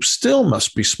Italians who still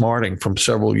must be smarting from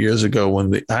several years ago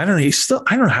when I don't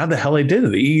know how the hell they did it.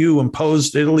 The EU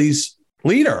imposed Italy's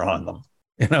leader on them.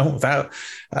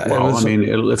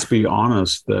 Let's be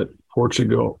honest that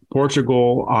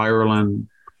Portugal, Ireland,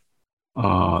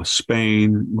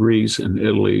 Spain, Greece, and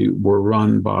Italy were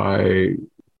run by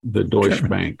the Deutsche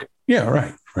Bank. Yeah,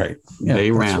 right. Yeah,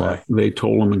 they ran it. They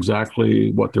told them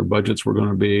exactly what their budgets were going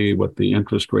to be, what the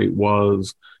interest rate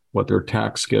was, what their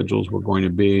tax schedules were going to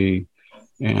be.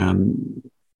 And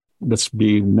let's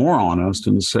be more honest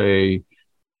and say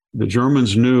the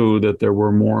Germans knew that there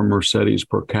were more Mercedes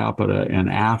per capita in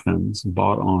Athens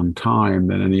bought on time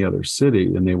than any other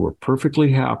city. And they were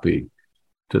perfectly happy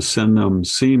to send them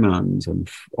Siemens and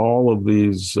all of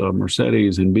these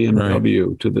Mercedes and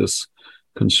BMW to this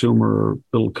consumer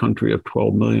little country of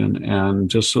 12 million, and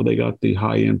just so they got the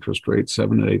high interest rate,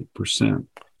 7 to 8%.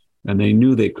 And they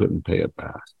knew they couldn't pay it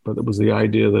back. But it was the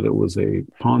idea that it was a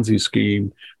Ponzi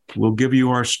scheme. We'll give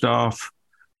you our stuff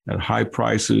at high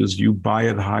prices. You buy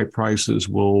at high prices.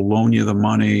 We'll loan you the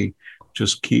money.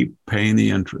 Just keep paying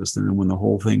the interest. And then when the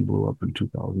whole thing blew up in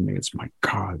 2008, it's, my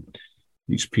God,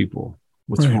 these people,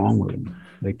 what's wrong with them?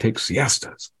 They take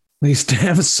siestas. These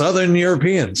damn Southern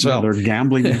Europeans. So they're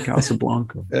gambling in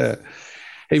Casablanca.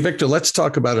 Hey, Victor, let's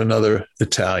talk about another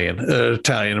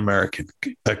Italian-American,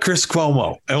 Chris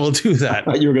Cuomo, and we'll do that. I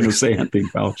thought you were going to say Anthony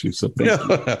Fauci, so thank you.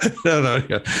 No.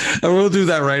 Yeah. And we'll do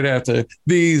that right after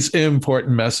these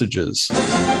important messages.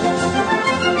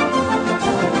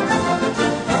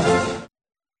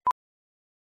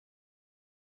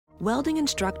 Welding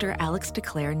instructor Alex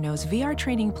DeClaire knows VR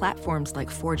training platforms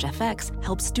like Forge FX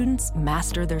help students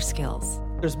master their skills.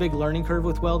 There's a big learning curve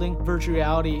with welding. Virtual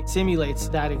reality simulates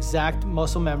that exact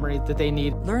muscle memory that they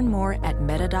need. Learn more at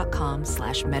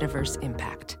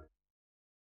meta.com/metaverseimpact.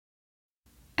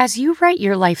 As you write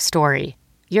your life story,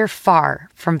 you're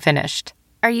far from finished.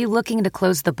 Are you looking to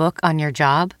close the book on your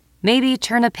job? Maybe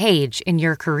turn a page in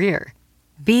your career?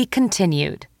 Be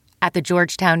continued at the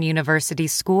Georgetown University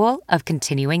School of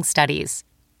Continuing Studies.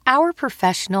 Our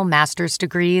professional master's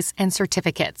degrees and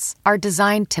certificates are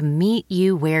designed to meet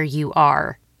you where you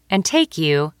are and take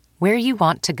you where you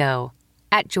want to go.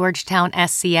 At Georgetown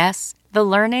SCS, the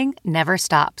learning never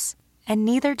stops, and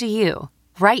neither do you.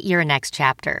 Write your next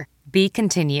chapter. Be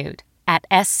continued at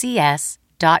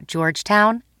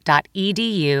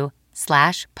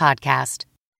scs.georgetown.edu/podcast.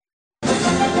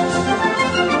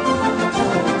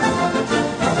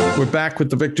 We're back with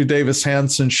the Victor Davis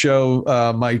Hanson Show.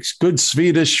 My good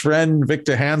Swedish friend,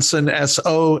 Victor Hanson,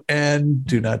 S-O-N.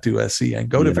 Do not do S-E-N.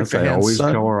 Go to Victor Hanson. I always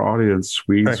tell our audience,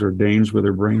 Swedes are Danes with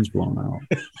their brains blown out.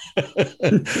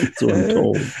 That's what I'm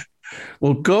told.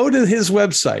 Well, go to his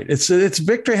website. It's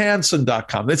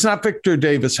victorhanson.com. It's not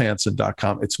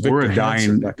victordavishanson.com. It's We're a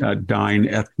dying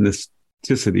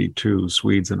ethnicity too,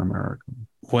 Swedes and Americans.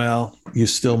 Well, you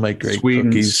still make great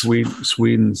cookies.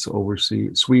 Swedes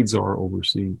are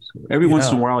overseas. Every once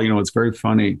in a while, it's very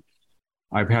funny.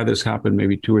 I've had this happen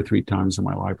maybe 2 or 3 times in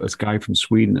my life. This guy from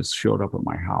Sweden has showed up at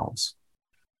my house.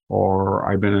 Or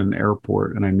I've been in an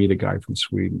airport and I meet a guy from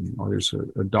Sweden. Or there's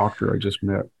a doctor I just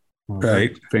met.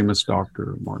 Right. Famous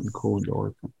doctor, Martin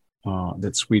Kohlendorf,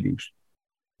 that's Swedish.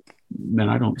 And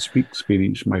I don't speak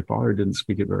Swedish. My father didn't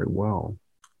speak it very well.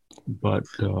 But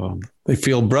they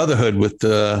feel brotherhood with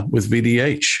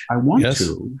VDH. I want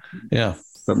to. Yeah.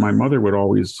 But my mother would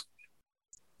always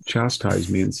chastise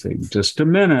me and say, just a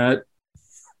minute.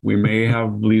 We may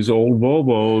have these old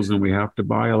Volvos and we have to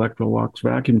buy Electrolux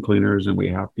vacuum cleaners and we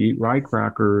have to eat rye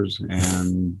crackers.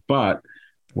 But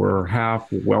we're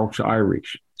half Welsh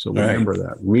Irish. So remember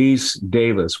that. Rhys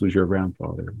Davis was your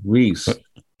grandfather. Rhys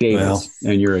Davis.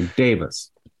 And you're a Davis.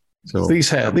 So these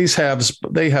halves,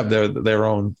 they have their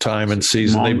own time and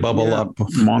season. They bubble up.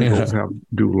 Mongols have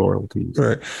due loyalties.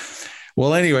 Right.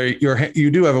 Well, anyway, you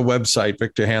do have a website,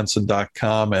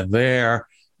 victorhanson.com, and there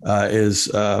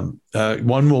is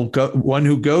one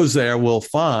who goes there will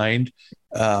find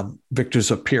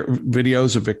Victor's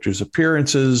videos of Victor's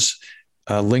appearances,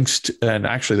 links to, and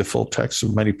actually the full text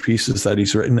of many pieces that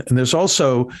he's written. And there's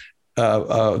also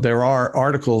there are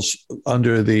articles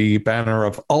under the banner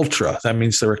of Ultra. That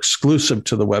means they're exclusive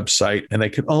to the website and they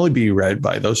can only be read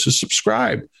by those who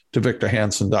subscribe to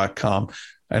victorhanson.com.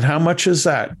 And how much is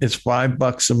that? It's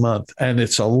 $5 a month. And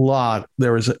it's a lot.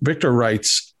 Victor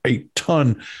writes a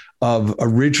ton of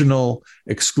original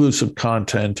exclusive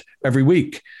content every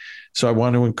week. So I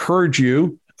want to encourage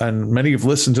you, and many have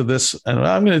listened to this and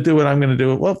I'm going to do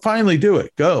it. Well, finally do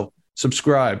it. Go.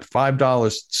 Subscribe,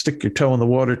 $5, stick your toe in the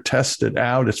water, test it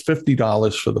out. It's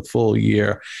 $50 for the full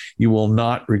year. You will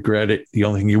not regret it. The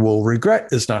only thing you will regret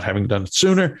is not having done it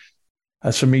sooner.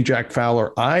 As for me, Jack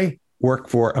Fowler, I work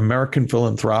for American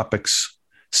Philanthropics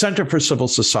Center for Civil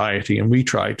Society, and we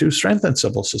try to strengthen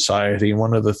civil society. And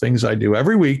one of the things I do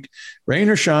every week, rain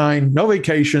or shine, no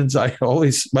vacations, I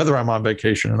always, whether I'm on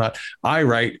vacation or not, I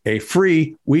write a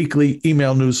free weekly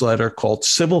email newsletter called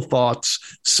Civil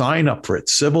Thoughts. Sign up for it,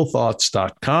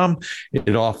 civilthoughts.com.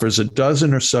 It offers a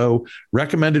dozen or so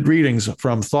recommended readings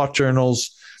from thought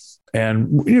journals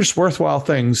and just worthwhile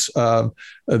things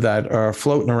that are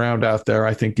floating around out there.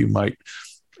 I think you might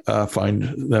find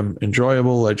them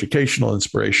enjoyable, educational,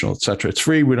 inspirational, etc. It's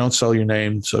free. We don't sell your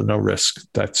name, so no risk.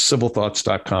 That's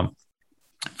civilthoughts.com.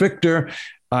 Victor,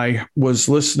 I was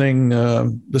listening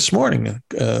this morning,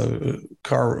 I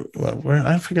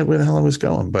forget where the hell I was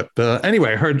going, but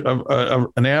anyway, I heard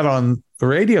an ad on the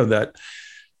radio that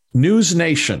News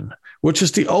Nation, which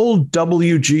is the old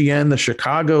WGN, the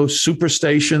Chicago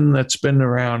superstation that's been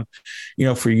around,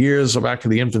 for years, back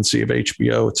in the infancy of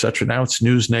HBO, et cetera. Now it's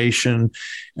News Nation,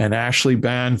 and Ashley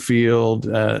Banfield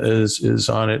is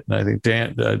on it. And I think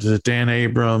Dan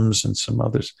Abrams and some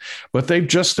others. But they've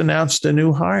just announced a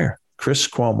new hire, Chris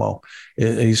Cuomo.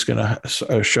 He's going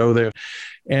to show there.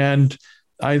 And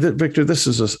Victor, this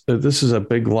is a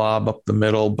big lob up the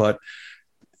middle, but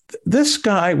this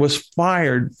guy was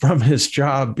fired from his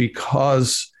job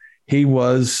because he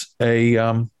was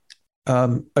a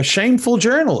shameful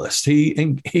journalist.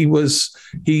 He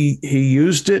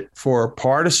used it for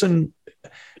partisan.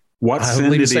 What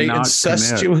sin did he not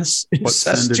incestuous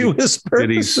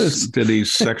purposes. Did he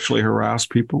sexually harass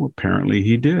people? Apparently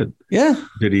he did. Yeah.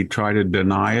 Did he try to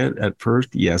deny it at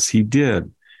first? Yes, he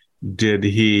did. Did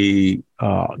he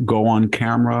go on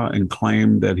camera and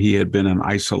claim that he had been in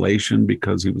isolation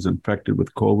because he was infected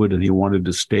with COVID and he wanted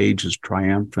to stage his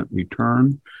triumphant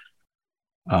return?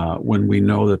 When we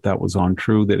know that was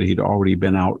untrue, that he'd already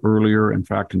been out earlier, in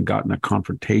fact, and gotten a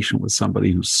confrontation with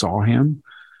somebody who saw him,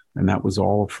 and that was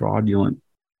all a fraudulent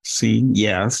scene?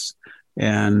 Yes.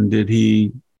 And did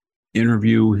he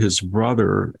interview his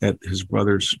brother at his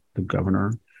brother's, the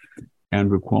governor,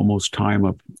 Andrew Cuomo's time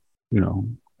of,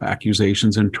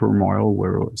 accusations and turmoil,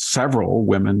 where several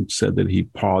women said that he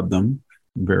pawed them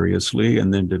variously?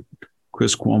 And then did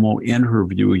Chris Cuomo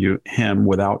interview him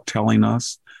without telling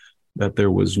us that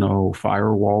there was no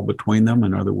firewall between them?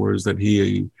 In other words, that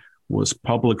he was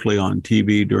publicly on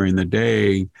TV during the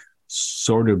day,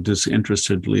 sort of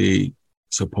disinterestedly,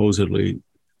 supposedly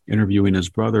interviewing his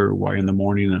brother, why in the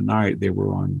morning and night they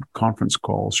were on conference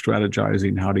calls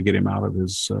strategizing how to get him out of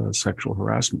his sexual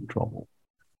harassment trouble.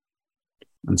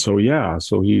 And so,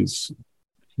 so he's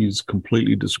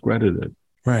completely discredited.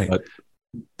 Right. But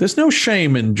there's no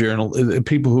shame in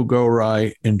people who go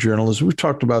awry in journalism. We've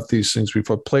talked about these things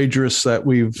before. Plagiarists that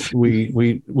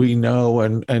we know,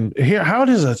 and here, how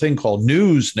does a thing called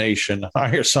News Nation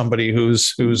hire somebody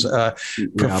whose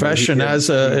profession has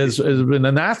been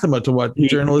anathema to what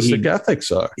journalistic ethics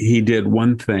are? He did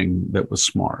one thing that was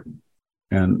smart,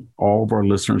 and all of our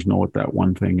listeners know what that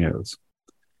one thing is.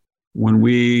 When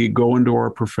we go into our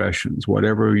professions,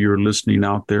 whatever you're listening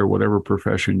out there, whatever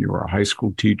profession you're, a high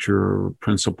school teacher,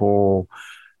 principal,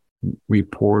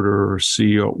 reporter,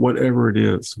 CEO, whatever it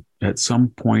is, at some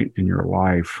point in your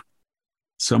life,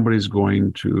 somebody's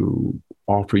going to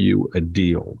offer you a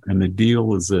deal. And the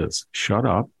deal is this: shut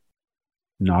up,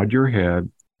 nod your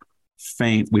head,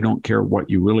 faint. We don't care what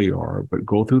you really are, but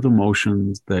go through the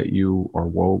motions that you are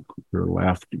woke, you're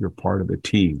left, you're part of the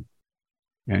team.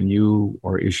 And you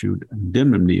are issued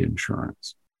indemnity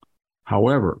insurance.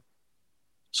 However,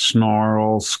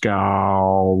 snarl,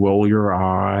 scowl, roll your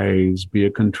eyes, be a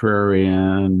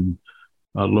contrarian,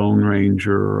 a Lone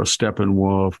Ranger, a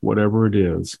Steppenwolf, whatever it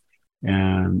is,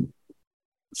 and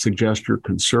suggest you're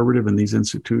conservative in these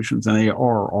institutions, and they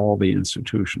are all the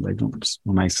institutions. They don't.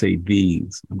 When I say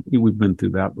these, we've been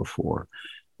through that before,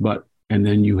 and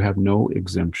then you have no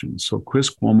exemptions. So Chris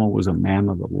Cuomo was a man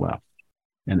of the left.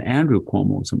 And Andrew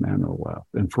Cuomo was a man of the left.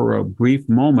 And for a brief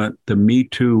moment, the Me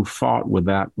Too fought with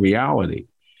that reality.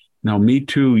 Now, Me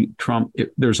Too, Trump,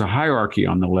 there's a hierarchy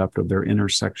on the left of their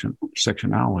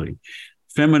intersectionality.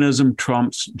 Feminism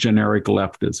trumps generic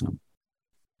leftism.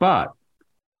 But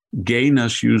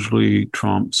gayness usually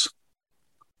trumps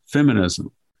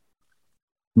feminism.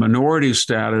 Minority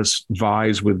status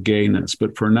vies with gayness.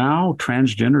 But for now,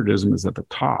 transgenderism is at the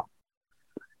top.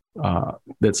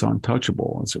 That's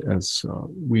untouchable, as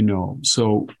we know.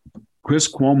 So Chris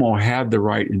Cuomo had the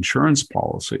right insurance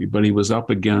policy, but he was up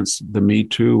against the Me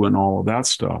Too and all of that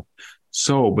stuff.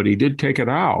 But he did take it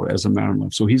out as a matter of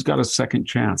life. So he's got a second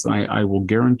chance. I will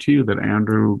guarantee you that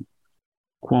Andrew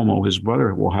Cuomo, his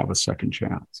brother, will have a second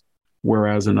chance,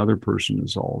 whereas another person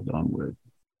is all done with,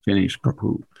 finished,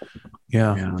 kaput.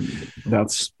 Yeah, and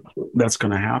that's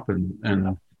going to happen.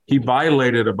 And he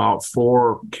violated about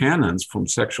 4 canons, from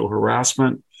sexual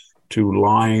harassment to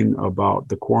lying about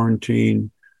the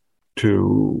quarantine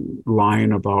to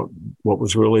lying about what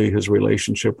was really his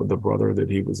relationship with the brother that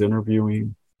he was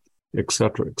interviewing, et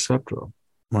cetera, et cetera.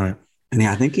 Right. And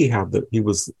I think he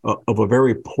was of a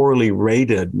very poorly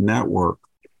rated network.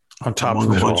 On top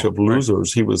among of a bunch of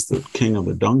losers, right. He was the king of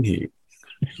the dung heap.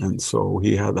 And so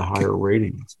he had the higher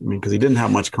ratings. I mean, because he didn't have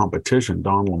much competition.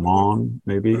 Don Lemon,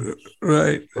 maybe.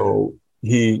 Right. So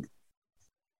I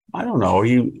don't know.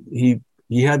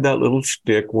 He had that little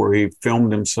shtick where he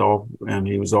filmed himself and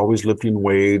he was always lifting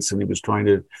weights and he was trying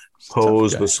to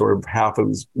pose with sort of half of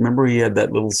his. Remember, he had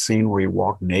that little scene where he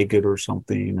walked naked or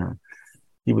something, or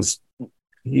he was a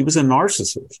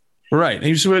narcissist. Right. He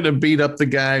was going to beat up the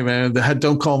guy, man.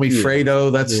 Don't call me Fredo.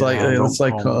 That's he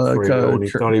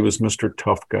thought he was Mr.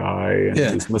 Tough Guy, and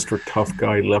he was Mr. Tough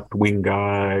Guy, left-wing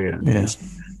guy, and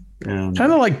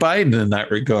kind of like Biden in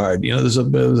that regard. You know, there's a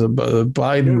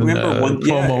Biden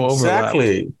promo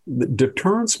exactly.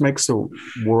 Deterrence makes the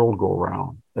world go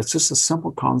round. That's just a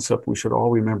simple concept we should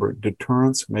all remember.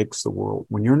 Deterrence makes the world.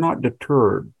 When you're not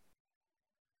deterred,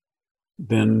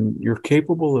 then you're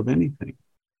capable of anything.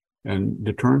 And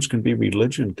deterrence can be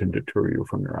religion, can deter you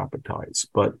from your appetites.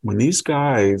 But when these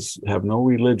guys have no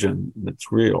religion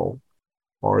that's real,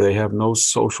 or they have no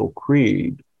social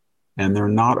creed, and they're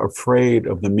not afraid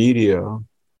of the media,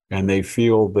 and they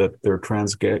feel that their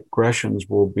transgressions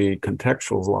will be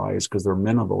contextualized because they're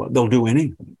men of the left, they'll do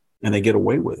anything, and they get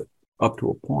away with it up to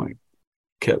a point.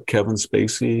 Kevin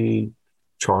Spacey,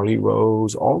 Charlie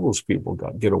Rose, all those people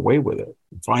get away with it.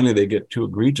 And finally, they get too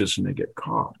egregious and they get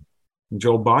caught.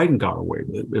 Joe Biden got away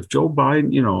with it. If Joe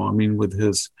Biden, with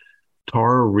his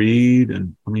Tara Reid,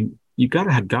 you got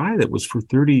a guy that was for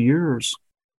 30 years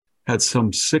had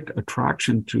some sick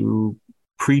attraction to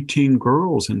preteen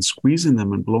girls and squeezing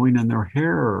them and blowing in their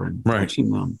hair and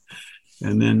touching them.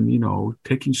 And then,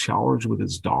 taking showers with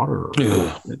his daughter.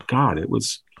 Yeah. God, it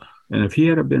was, and if he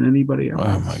had been anybody else.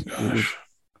 Oh my gosh.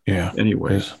 Yeah.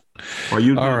 Anyways. Are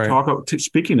you going to talk about,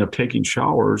 speaking of taking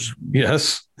showers?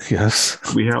 Yes.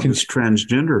 We have this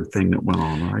transgender thing that went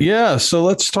on, right? Yeah. So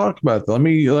let's talk about that.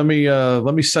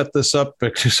 Let me set this up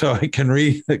so I can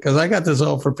read, because I got this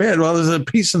all prepared. Well, there's a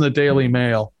piece in the Daily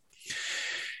Mail,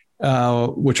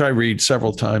 which I read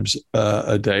several times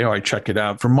a day, or I check it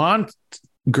out. Vermont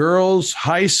girls'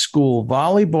 high school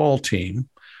volleyball team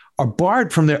are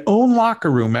barred from their own locker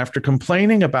room after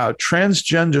complaining about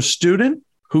transgender student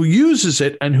who uses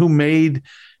it and who made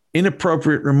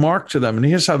inappropriate remark to them. And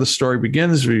here's how the story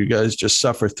begins, where you guys just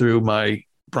suffer through my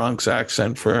Bronx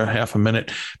accent for a half a minute.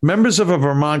 Members of a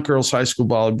Vermont girls' high school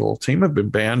volleyball team have been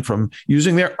banned from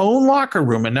using their own locker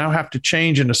room and now have to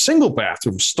change in a single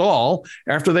bathroom stall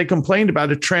after they complained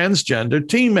about a transgender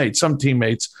teammate. Some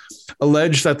teammates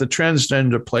allege that the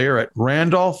transgender player at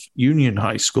Randolph Union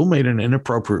High School made an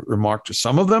inappropriate remark to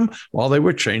some of them while they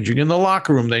were changing in the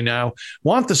locker room. They now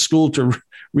want the school to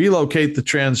relocate the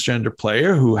transgender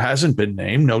player, who hasn't been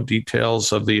named, no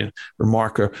details of the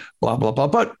remarker, blah, blah, blah.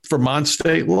 But Vermont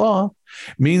state law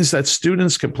means that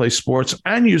students can play sports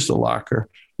and use the locker,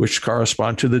 which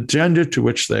correspond to the gender to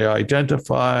which they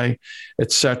identify,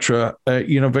 etc.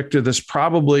 Victor, there's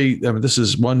probably, this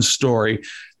is one story.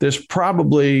 There's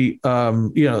probably,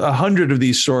 100 of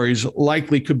these stories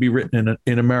likely could be written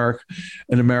in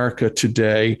America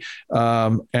today.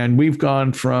 And we've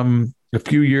gone from a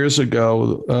few years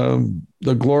ago,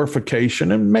 the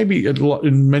glorification, and maybe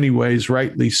in many ways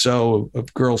rightly so,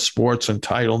 of girls' sports and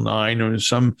Title IX, or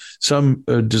some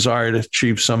desire to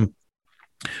achieve some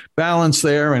balance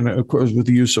there, and of course with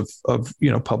the use of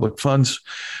public funds.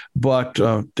 But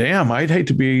damn, I'd hate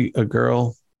to be a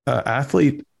girl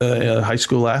athlete, a high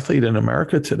school athlete in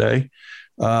America today.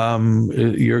 You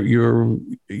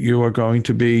are going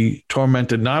to be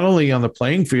tormented not only on the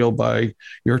playing field by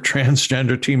your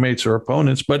transgender teammates or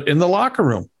opponents, but in the locker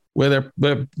room where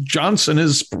Johnson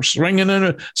is swinging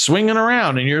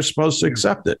around, and you're supposed to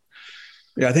accept it.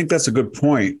 Yeah, I think that's a good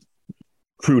point,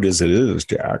 crude as it is,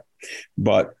 Jack.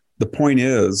 But the point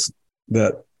is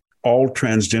that all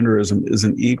transgenderism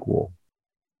isn't equal.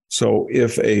 So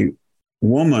if a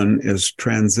woman is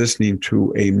transitioning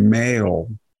to a male,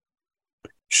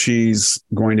 she's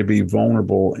going to be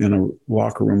vulnerable in a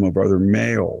locker room of other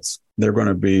males. They're going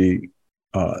to be,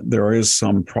 there is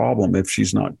some problem if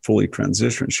she's not fully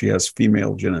transitioned. She has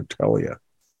female genitalia,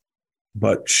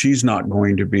 but she's not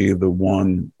going to be the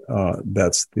one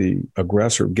that's the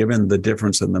aggressor, given the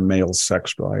difference in the male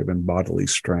sex drive and bodily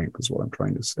strength, is what I'm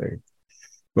trying to say.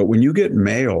 But when you get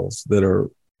males that are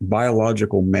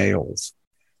biological males,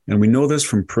 and we know this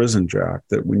from prison, Jack,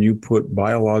 that when you put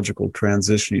biological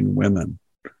transitioning women,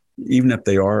 even if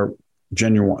they are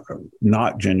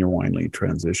not genuinely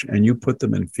transitioned, and you put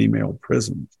them in female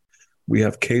prisons, we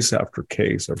have case after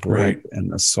case of rape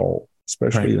and assault,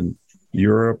 especially in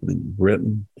Europe and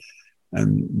Britain.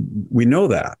 And we know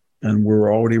that, and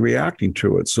we're already reacting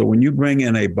to it. So when you bring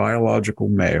in a biological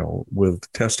male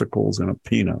with testicles and a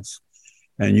penis,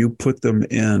 and you put them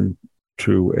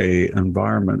into an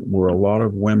environment where a lot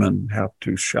of women have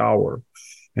to shower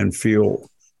and feel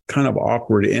kind of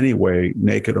awkward anyway,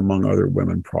 naked among other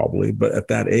women probably, but at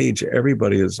that age,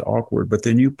 everybody is awkward. But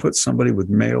then you put somebody with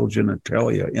male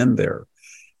genitalia in there,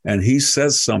 and he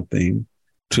says something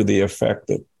to the effect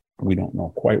that we don't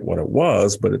know quite what it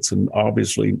was, but it's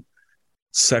obviously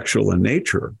sexual in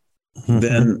nature,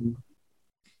 then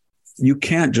you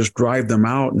can't just drive them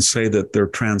out and say that they're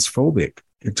transphobic.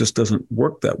 It just doesn't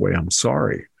work that way. I'm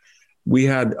sorry. We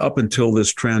had, up until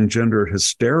this transgender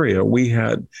hysteria, we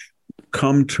had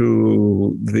come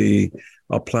to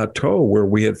a plateau where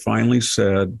we had finally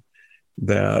said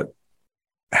that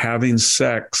having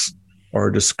sex or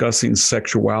discussing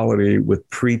sexuality with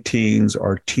preteens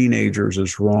or teenagers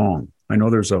is wrong. I know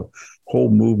there's a whole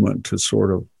movement to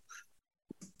sort of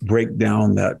break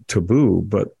down that taboo,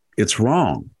 but it's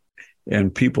wrong.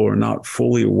 And people are not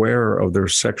fully aware of their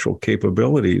sexual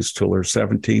capabilities till they're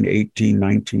 17, 18,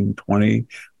 19, 20.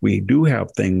 We do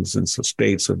have things in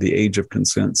states of the age of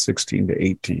consent, 16 to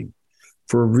 18,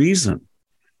 for a reason.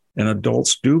 And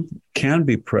adults can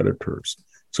be predators.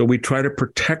 So we try to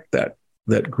protect that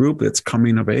group that's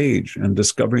coming of age and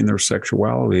discovering their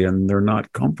sexuality, and they're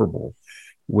not comfortable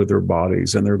with their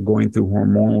bodies, and they're going through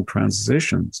hormonal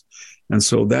transitions. And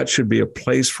so that should be a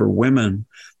place for women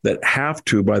that have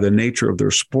to, by the nature of their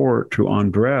sport, to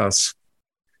undress.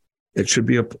 It should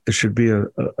be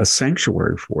a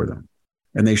sanctuary for them.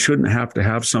 And they shouldn't have to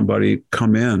have somebody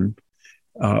come in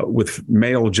with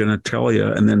male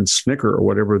genitalia and then snicker or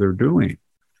whatever they're doing.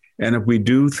 And if we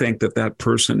do think that that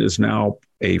person is now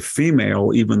a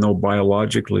female, even though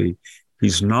biologically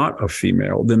he's not a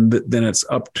female, then it's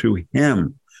up to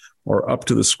him or up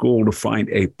to the school to find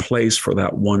a place for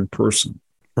that one person,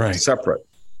 separate.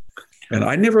 And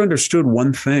I never understood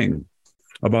one thing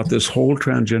about this whole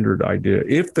transgendered idea.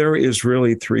 If there is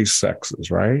really three sexes,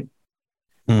 right?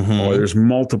 Or there's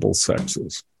multiple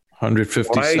sexes.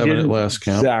 157 at last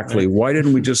count. Exactly. Why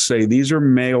didn't we just say these are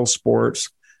male sports,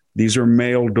 These are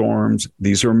male dorms.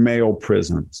 These are male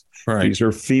prisons. Right. These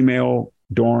are female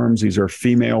dorms. These are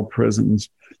female prisons.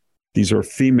 These are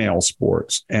female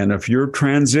sports. And if you're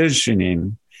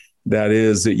transitioning, that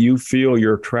is that you feel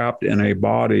you're trapped in a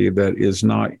body that is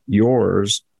not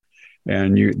yours,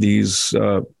 and these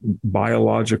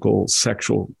biological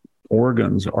sexual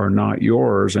organs are not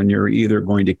yours, and you're either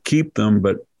going to keep them,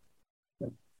 but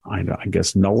I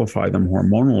guess nullify them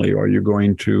hormonally, or you're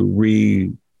going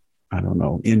to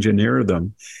engineer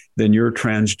them, then you're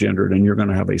transgendered and you're going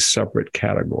to have a separate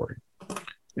category.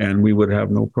 And we would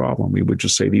have no problem. We would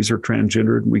just say these are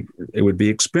transgendered. It would be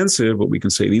expensive, but we can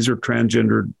say these are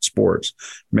transgendered sports,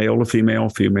 male to female,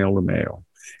 female to male.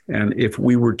 And if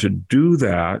we were to do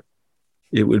that,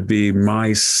 it would be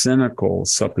my cynical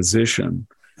supposition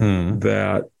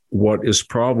that what is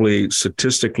probably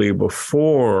statistically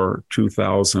before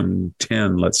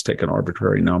 2010, let's take an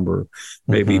arbitrary number,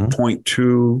 maybe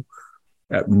 0.2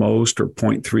 at most, or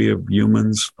 0.3 of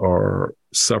humans are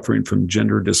suffering from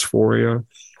gender dysphoria.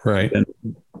 Right. And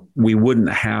we wouldn't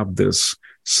have this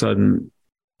sudden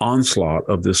onslaught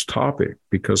of this topic,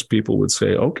 because people would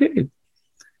say, okay,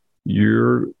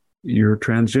 you're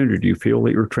transgender. Do you feel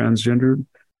that you're transgendered?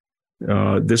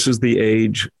 This is the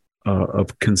age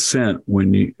of consent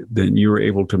when you're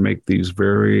able to make these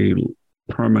very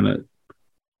permanent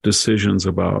decisions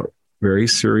about very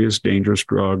serious, dangerous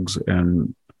drugs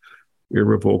and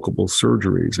irrevocable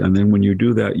surgeries. And then when you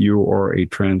do that, you are a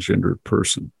transgendered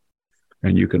person,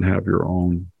 and you can have your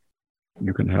own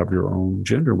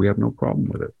gender. We have no problem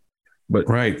with it. But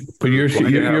right. But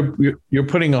you're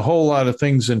putting a whole lot of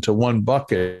things into one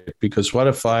bucket, because what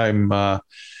if I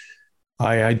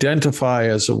identify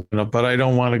as a woman, but I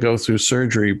don't want to go through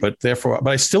surgery, but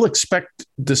I still expect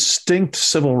distinct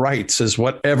civil rights as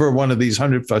whatever one of these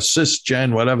 100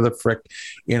 cisgen, whatever the frick,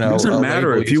 it doesn't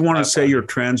matter if you want to say you're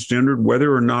transgendered,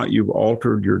 whether or not you've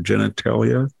altered your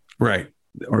genitalia, right,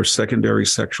 or secondary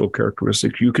sexual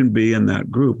characteristics. You can be in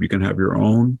that group. You can have your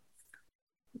own.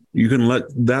 You can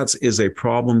that is a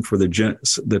problem for the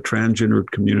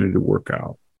transgendered community to work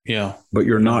out. Yeah. But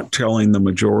you're not telling the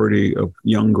majority of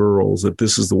young girls that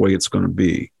this is the way it's going to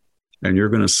be. And you're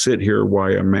going to sit here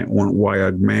why a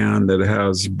man that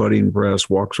has budding breasts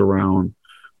walks around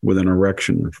with an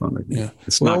erection in front of you. Yeah.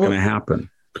 It's not going to happen.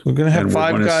 We're going to have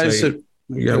five guys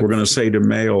we're going to say to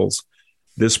males,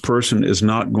 this person is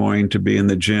not going to be in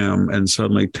the gym and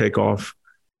suddenly take off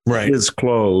his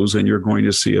clothes and you're going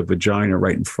to see a vagina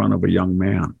right in front of a young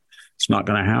man. It's not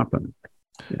going to happen.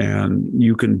 And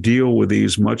you can deal with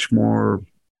these much more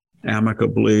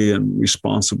amicably and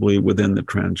responsibly within the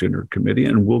transgender committee,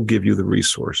 and we'll give you the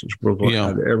resources. We're going to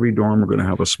have every dorm. We're going to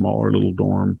have a smaller little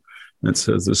dorm that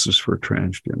says this is for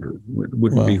transgender. It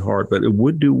wouldn't be hard, but it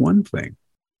would do one thing.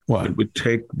 What? It would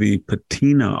take the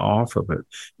patina off of it.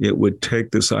 It would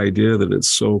take this idea that it's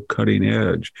so cutting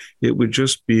edge. It would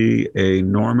just be a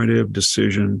normative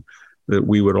decision that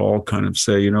we would all kind of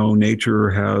say,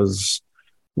 nature has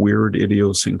weird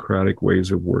idiosyncratic ways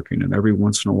of working. And every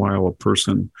once in a while, a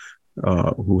person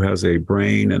who has a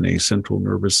brain and a central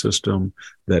nervous system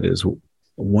that is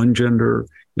one gender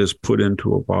is put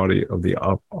into a body of the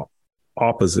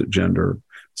opposite gender.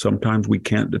 Sometimes we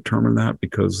can't determine that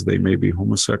because they may be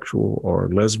homosexual or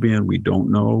lesbian. We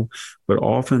don't know. But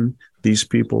often these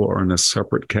people are in a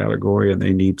separate category and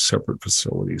they need separate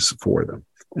facilities for them.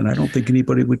 And I don't think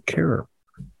anybody would care.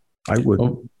 I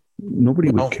wouldn't. Nobody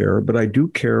would care, but I do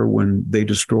care when they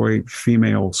destroy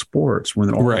female sports,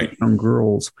 when all young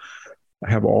girls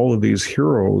have all of these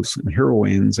heroes and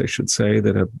heroines, I should say,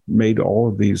 that have made all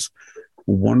of these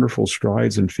wonderful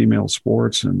strides in female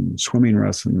sports and swimming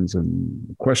lessons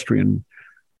and equestrian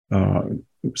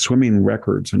swimming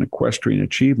records and equestrian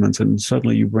achievements. And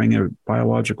suddenly you bring a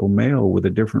biological male with a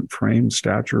different frame,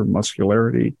 stature,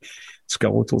 muscularity,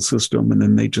 skeletal system, and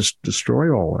then they just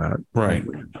destroy all that. Right.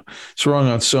 It's wrong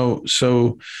on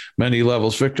so many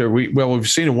levels, Victor. We've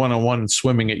seen a one-on-one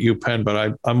swimming at UPenn,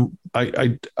 but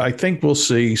I think we'll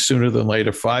see sooner than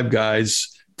later 5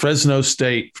 guys, Fresno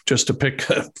State, just to pick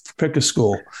a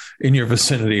school in your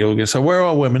vicinity. So we're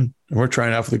all women, and we're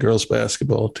trying out for the girls'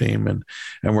 basketball team, and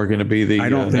we're going to be the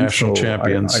national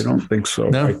champions. I don't think so.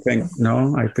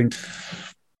 No? I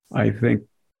think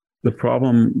the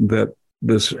problem that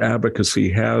this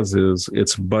advocacy has is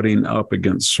it's butting up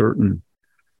against certain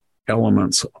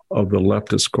elements of the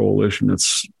leftist coalition.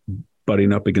 It's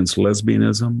butting up against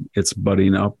lesbianism. It's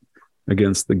butting up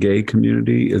against the gay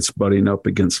community. It's butting up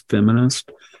against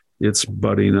feminists. It's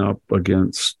butting up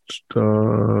against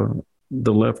the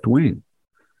left wing.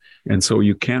 And so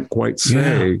you can't quite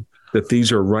say that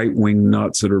these are right-wing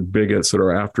nuts that are bigots that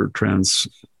are after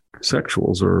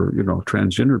sexuals or,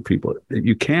 transgender people.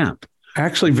 You can't.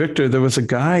 Actually, Victor, there was a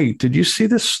guy. Did you see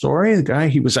this story? The guy,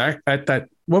 he was at that,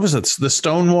 what was it? The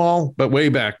Stonewall, but way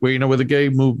back where, where the gay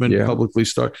movement publicly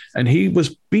started. And he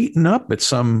was beaten up at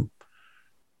some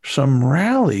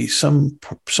rally, some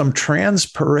trans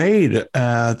parade.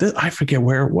 I forget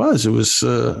where it was. It was,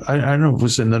 I don't know, it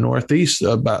was in the Northeast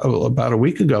about a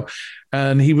week ago.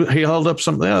 And he held up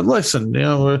something.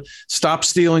 Listen, stop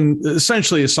stealing.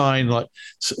 Essentially, a sign like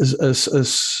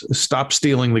 "Stop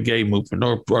stealing the gay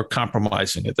movement" or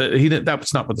compromising it. That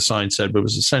was not what the sign said, but it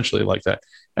was essentially like that.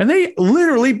 And they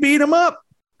literally beat him up.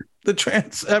 The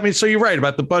trans. I mean, so you're right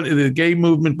about the gay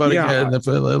movement, butting head, and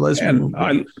the lesbian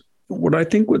movement. What I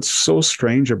think what's so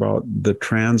strange about the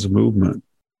trans movement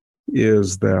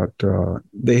is that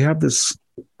they have this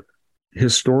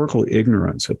historical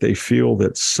ignorance that they feel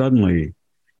that suddenly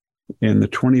in the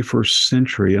 21st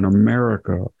century in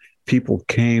America, people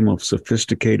came of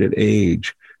sophisticated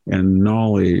age and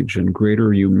knowledge and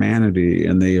greater humanity,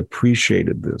 and they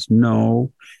appreciated this.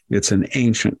 No, it's an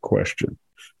ancient question.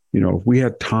 If we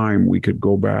had time, we could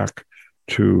go back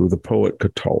to the poet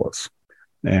Catullus.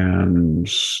 And,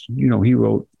 he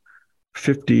wrote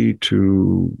 50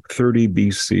 to 30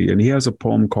 BC, and he has a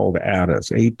poem called Attis,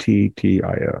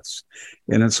 Attis.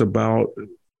 And it's about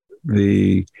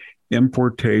the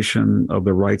importation of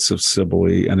the rights of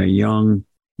Cybele, and a young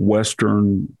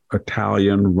Western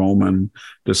Italian Roman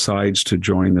decides to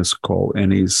join this cult,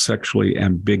 and he's sexually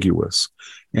ambiguous.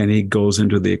 And he goes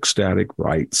into the ecstatic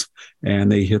rites, and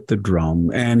they hit the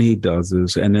drum, and he does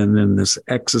this. And then in this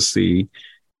ecstasy,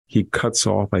 he cuts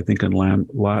off, I think in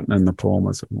Latin in the poem,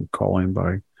 as I'm calling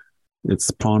by, it's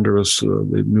ponderous,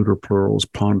 the neuter plural is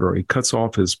pondera. He cuts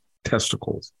off his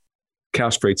testicles,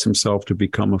 castrates himself to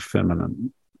become a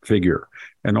feminine figure.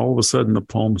 And all of a sudden the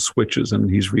poem switches, and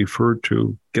he's referred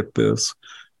to, get this,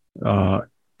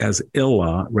 as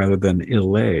illa rather than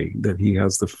ille, that he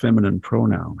has the feminine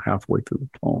pronoun halfway through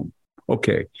the poem.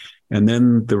 Okay. And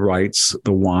then the rites,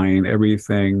 the wine,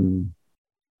 everything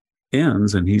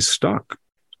ends, and he's stuck.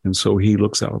 And so he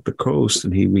looks out at the coast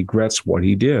and he regrets what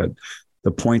he did. The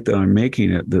point that I'm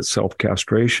making is that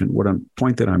self-castration,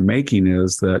 point that I'm making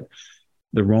is that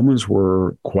the Romans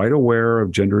were quite aware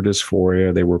of gender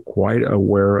dysphoria. They were quite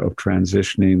aware of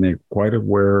transitioning. They were quite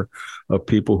aware of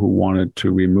people who wanted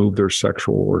to remove their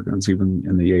sexual organs, even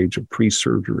in the age of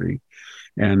pre-surgery.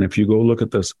 And if you go look at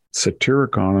the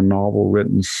Satyricon, a novel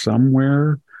written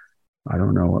somewhere, I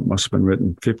don't know, it must have been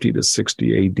written 50 to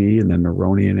 60 AD in the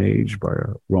Neronian age by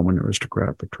a Roman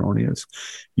aristocrat, Petronius.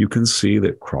 You can see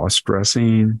that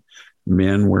cross-dressing,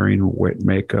 men wearing wet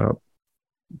makeup,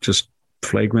 just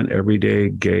flagrant everyday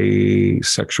gay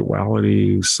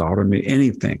sexuality, sodomy,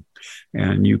 anything.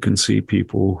 And you can see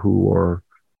people who are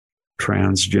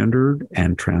transgendered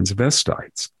and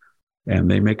transvestites. And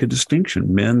they make a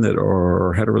distinction. Men that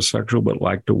are heterosexual but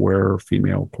like to wear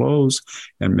female clothes,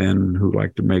 and men who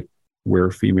like to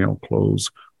wear female clothes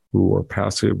who are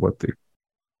passive, what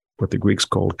the Greeks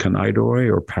called kanaidoi,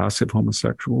 or passive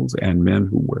homosexuals, and men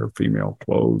who wear female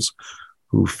clothes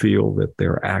who feel that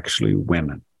they're actually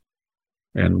women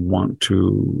and want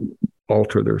to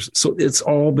alter theirs. So it's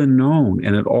all been known,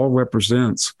 and it all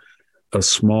represents a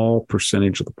small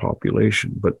percentage of the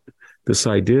population. But this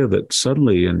idea that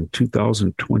suddenly in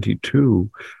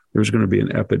 2022, there's going to be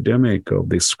an epidemic of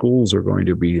the schools are going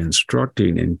to be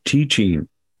instructing and teaching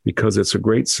because it's a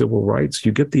great civil rights.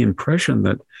 You get the impression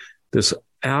that this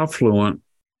affluent,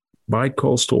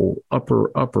 bicoastal,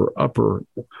 upper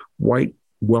white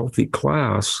wealthy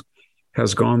class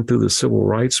has gone through the civil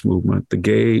rights movement, the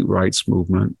gay rights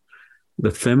movement,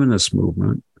 the feminist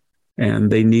movement,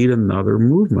 and they need another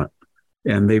movement.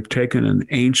 And they've taken an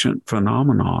ancient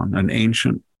phenomenon, an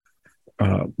ancient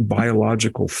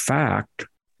biological fact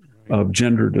of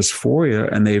gender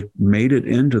dysphoria, and they've made it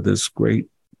into this great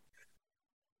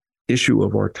issue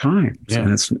of our times.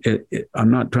 Yeah. And I'm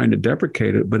not trying to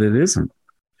deprecate it, but it isn't.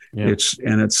 Yeah.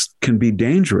 It can be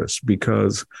dangerous,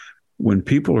 because when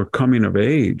people are coming of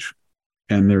age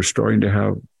and they're starting to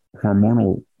have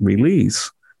hormonal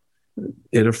release,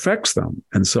 it affects them.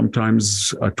 And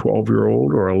sometimes a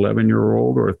 12-year-old or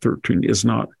 11-year-old or a 13 is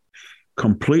not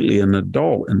completely an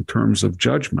adult in terms of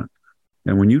judgment.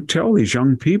 And when you tell these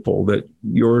young people that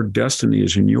your destiny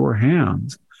is in your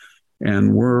hands,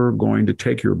 and we're going to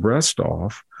take your breast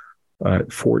off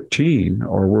at 14,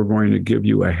 or we're going to give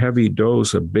you a heavy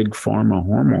dose of big pharma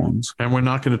hormones. And we're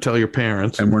not going to tell your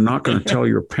parents. And we're not going to tell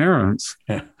your parents.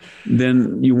 Yeah.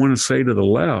 Then you want to say to the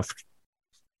left,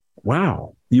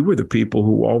 wow, you were the people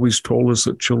who always told us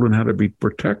that children had to be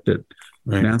protected.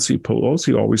 Right. Nancy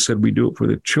Pelosi always said we do it for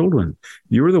the children.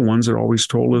 You were the ones that always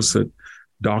told us that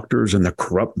doctors and the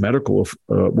corrupt medical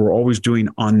were always doing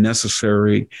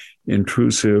unnecessary,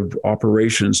 intrusive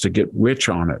operations to get rich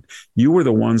on it. You were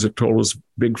the ones that told us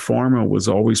Big Pharma was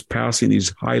always passing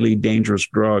these highly dangerous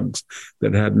drugs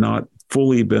that had not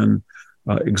fully been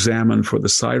examined for the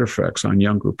side effects on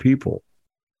younger people.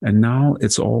 And now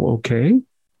it's all okay?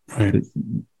 Right.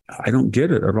 I don't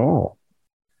get it at all.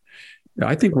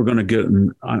 I think we're going to get,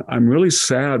 I'm really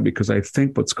sad because I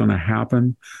think what's going to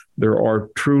happen, there are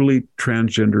truly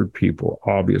transgendered people,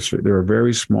 obviously. They're a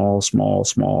very small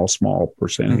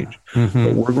percentage. Mm-hmm.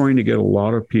 But we're going to get a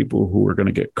lot of people who are going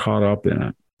to get caught up in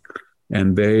it.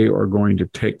 And they are going to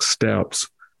take steps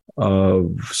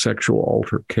of sexual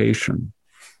alteration,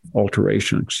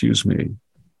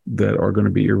 that are going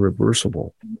to be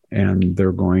irreversible. And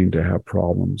they're going to have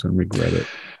problems and regret it.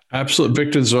 Absolutely.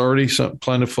 Victor, there's already some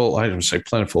plentiful, I don't say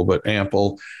plentiful, but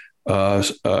ample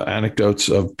anecdotes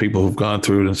of people who've gone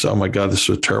through it and said, oh my God, this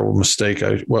was a terrible mistake.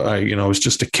 I was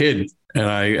just a kid and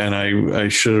I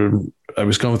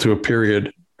was going through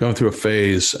a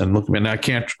phase and look, and I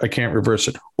can't reverse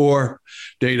it. Or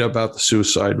data about the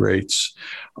suicide rates,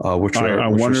 which I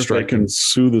wonder if I can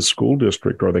sue the school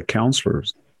district or the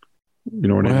counselors. You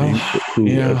know what I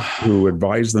mean? Who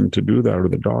advise them to do that, or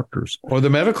the doctors, or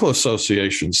the medical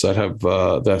associations that have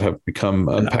become.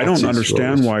 I don't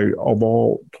understand why, of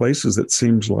all places, it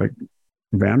seems like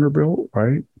Vanderbilt,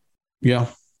 right? Yeah,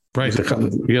 right.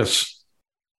 Yes,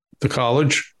 the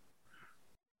college.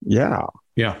 Yeah.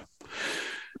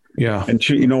 And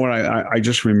you know what? I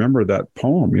just remember that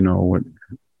poem. You know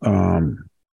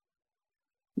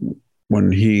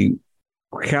when he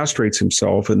castrates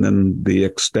himself and then the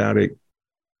ecstatic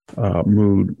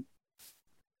mood,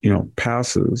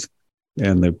 passes,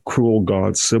 and the cruel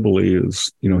god Cybele is,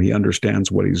 he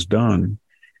understands what he's done.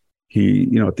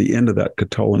 He, at the end of that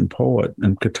Catullus poet,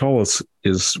 and Catullus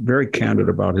is very candid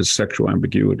about his sexual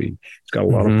ambiguity. He's got a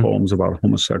lot of poems about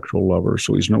homosexual lovers,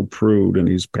 so he's no prude and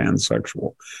he's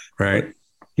pansexual. Right.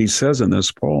 But he says in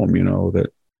this poem,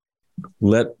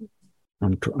 that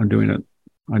I'm doing it.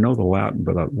 I know the Latin,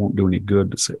 but that won't do any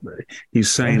good to say that.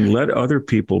 He's saying, let other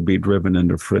people be driven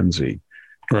into frenzy,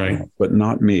 right? But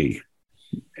not me.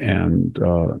 And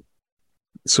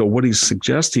so what he's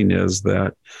suggesting is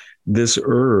that this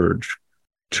urge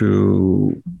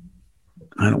to,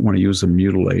 I don't want to use the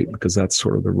mutilate because that's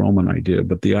sort of the Roman idea,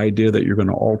 but the idea that you're going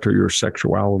to alter your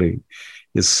sexuality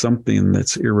is something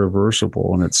that's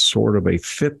irreversible, and it's sort of a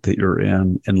fit that you're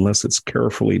in unless it's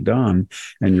carefully done,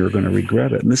 and you're going to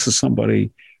regret it. And this is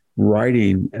somebody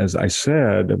writing, as I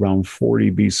said, around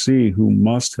 40 BC, who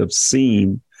must have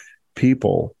seen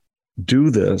people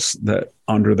do this, that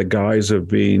under the guise of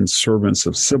being servants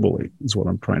of Cybele, is what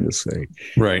I'm trying to say.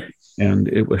 Right. And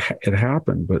it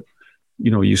happened, but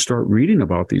you start reading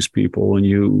about these people,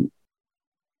 and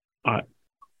I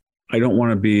don't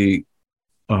want to be.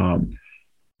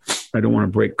 I don't want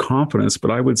to break confidence,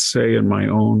 but I would say in my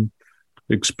own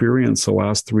experience, the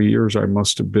last 3 years, I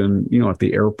must have been, at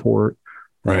the airport,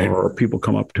 right, or people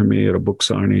come up to me at a book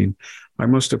signing. I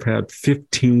must have had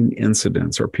 15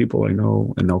 incidents, or people I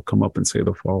know, and they'll come up and say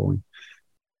the following.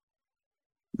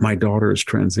 My daughter is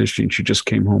transitioning. She just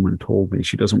came home and told me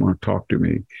she doesn't want to talk to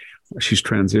me. She's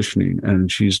transitioning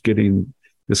and she's getting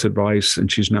this advice,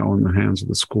 and she's now in the hands of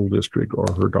the school district or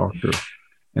her doctor.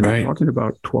 And I'm talking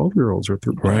about 12-year-olds or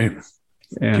 13. Right. And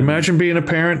can you imagine being a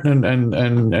parent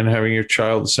and having your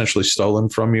child essentially stolen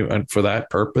from you, and for that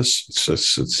purpose?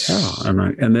 It's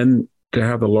and then to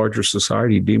have the larger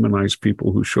society demonize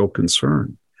people who show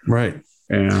concern. Right.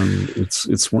 And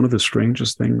it's one of the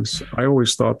strangest things. I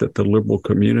always thought that the liberal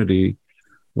community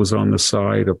was on the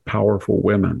side of powerful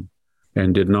women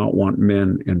and did not want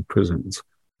men in prisons,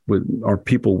 or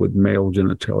people with male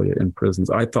genitalia in prisons.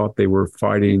 I thought they were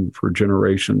fighting for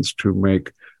generations to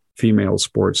make female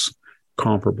sports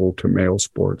comparable to male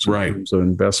sports in terms of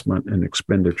investment and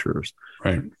expenditures.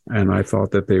 Right. And I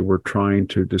thought that they were trying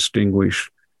to distinguish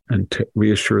and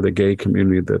reassure the gay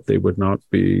community that they would not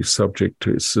be subject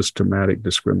to systematic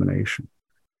discrimination.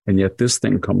 And yet this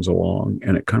thing comes along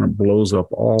and it kind of blows up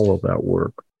all of that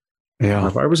work. Yeah.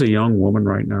 If I was a young woman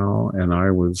right now and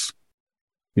I was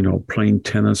playing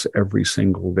tennis every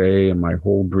single day, and my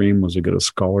whole dream was to get a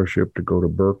scholarship to go to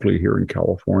Berkeley here in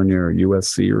California or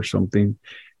USC or something,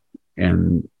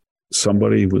 and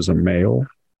somebody who was a male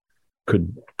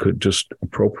could just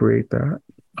appropriate that,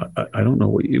 I don't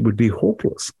know, it would be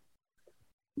hopeless.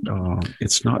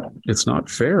 It's not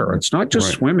fair. It's not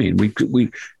just swimming.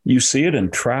 You see it in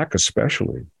track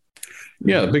especially.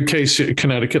 Yeah, the big case in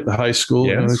Connecticut, the high school,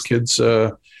 yes. The kids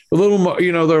a little more,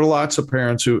 there are lots of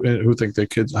parents who think their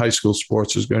kids' high school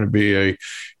sports is going to be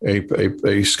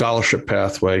a scholarship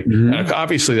pathway. Mm-hmm. And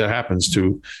obviously that happens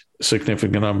to a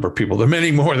significant number of people. There are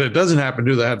many more that doesn't happen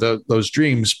to that have those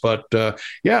dreams. But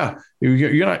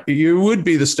you would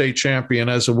be the state champion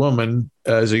as a woman,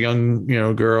 as a young,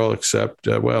 girl, except,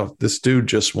 this dude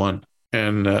just won.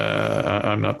 And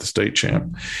I'm not the state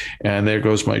champ. And there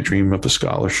goes my dream of a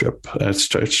scholarship. It's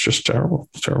just terrible.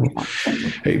 It's terrible.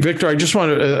 Hey, Victor, I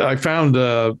found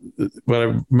what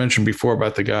I mentioned before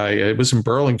about the guy. It was in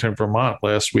Burlington, Vermont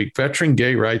last week. Veteran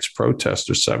gay rights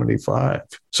protester,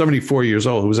 74 years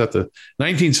old, who was at the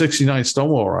 1969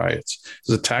 Stonewall riots,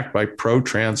 was attacked by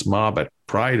pro-trans mob at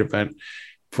Pride event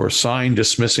for a sign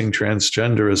dismissing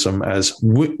transgenderism as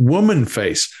woman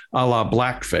face, a la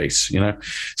blackface,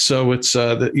 So it's,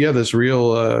 there's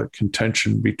real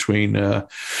contention between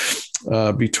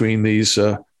these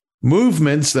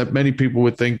movements that many people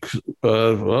would think,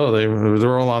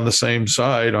 they're all on the same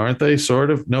side, aren't they? Sort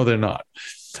of. No, they're not.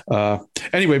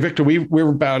 Anyway, Victor, we're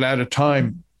about out of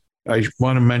time. I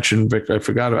want to mention, Victor, I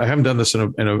forgot, I haven't done this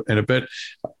in a bit.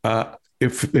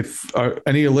 If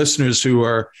any of your listeners who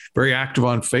are very active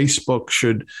on Facebook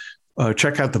should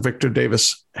check out the Victor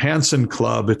Davis Hanson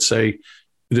Club. It's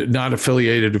not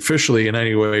affiliated officially in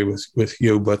any way with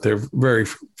you, but they're very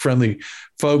friendly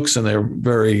folks, and they're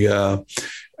very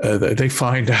they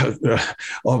find out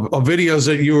videos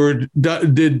that you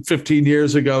did 15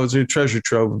 years ago as a treasure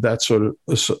trove of that sort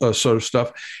of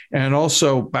stuff. And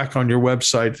also back on your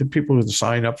website, the people who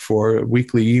sign up for a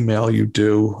weekly email you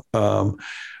do.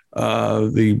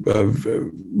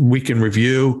 The Week in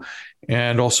Review,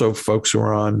 and also folks who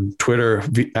are on Twitter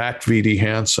at VD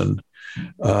Hansen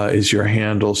is your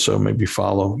handle. So maybe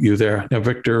follow you there. Now,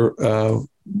 Victor,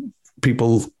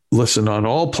 people listen on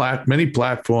many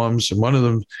platforms, and one of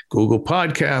them, Google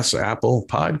Podcasts, Apple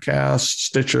Podcasts,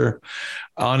 Stitcher.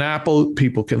 On Apple,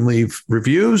 people can leave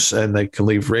reviews, and they can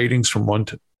leave ratings from 1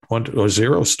 or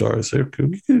 0 stars. You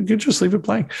could just leave it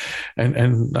blank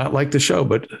and not like the show,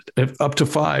 but up to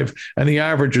 5. And the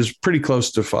average is pretty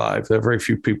close to 5. There are very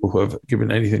few people who have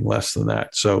given anything less than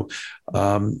that. So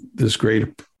there's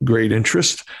great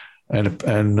interest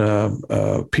and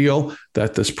appeal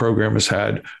that this program has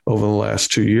had over the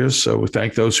last 2 years. So we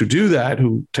thank those who do that,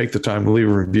 who take the time to leave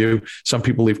a review. Some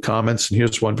people leave comments, and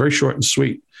here's one very short and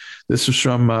sweet. This is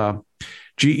from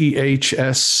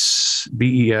GEHSBES.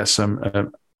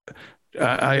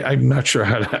 I'm not sure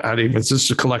how to even. It's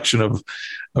just a collection of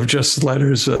just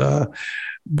letters,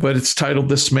 but it's titled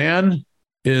 "This Man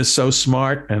is So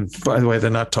Smart." And by the way, they're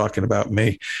not talking about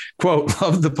me. Quote: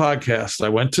 "Love the podcast. I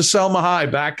went to Selma High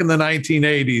back in the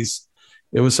 1980s.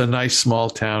 It was a nice small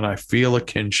town. I feel a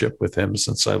kinship with him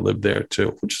since I lived there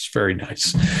too," which is very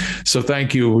nice. So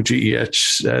thank you,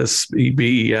 GEHSBES,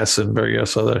 and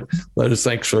various other letters.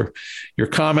 Thanks for your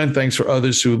comment. Thanks for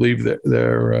others who leave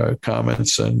their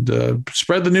comments, and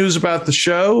spread the news about the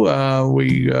show.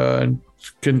 We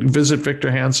can visit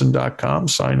victorhansen.com,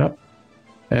 sign up.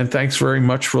 And thanks very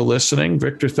much for listening.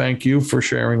 Victor, thank you for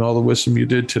sharing all the wisdom you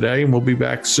did today. And we'll be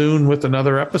back soon with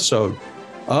another episode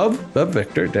of the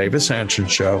Victor Davis Hansen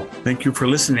Show. Thank you for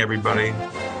listening, everybody.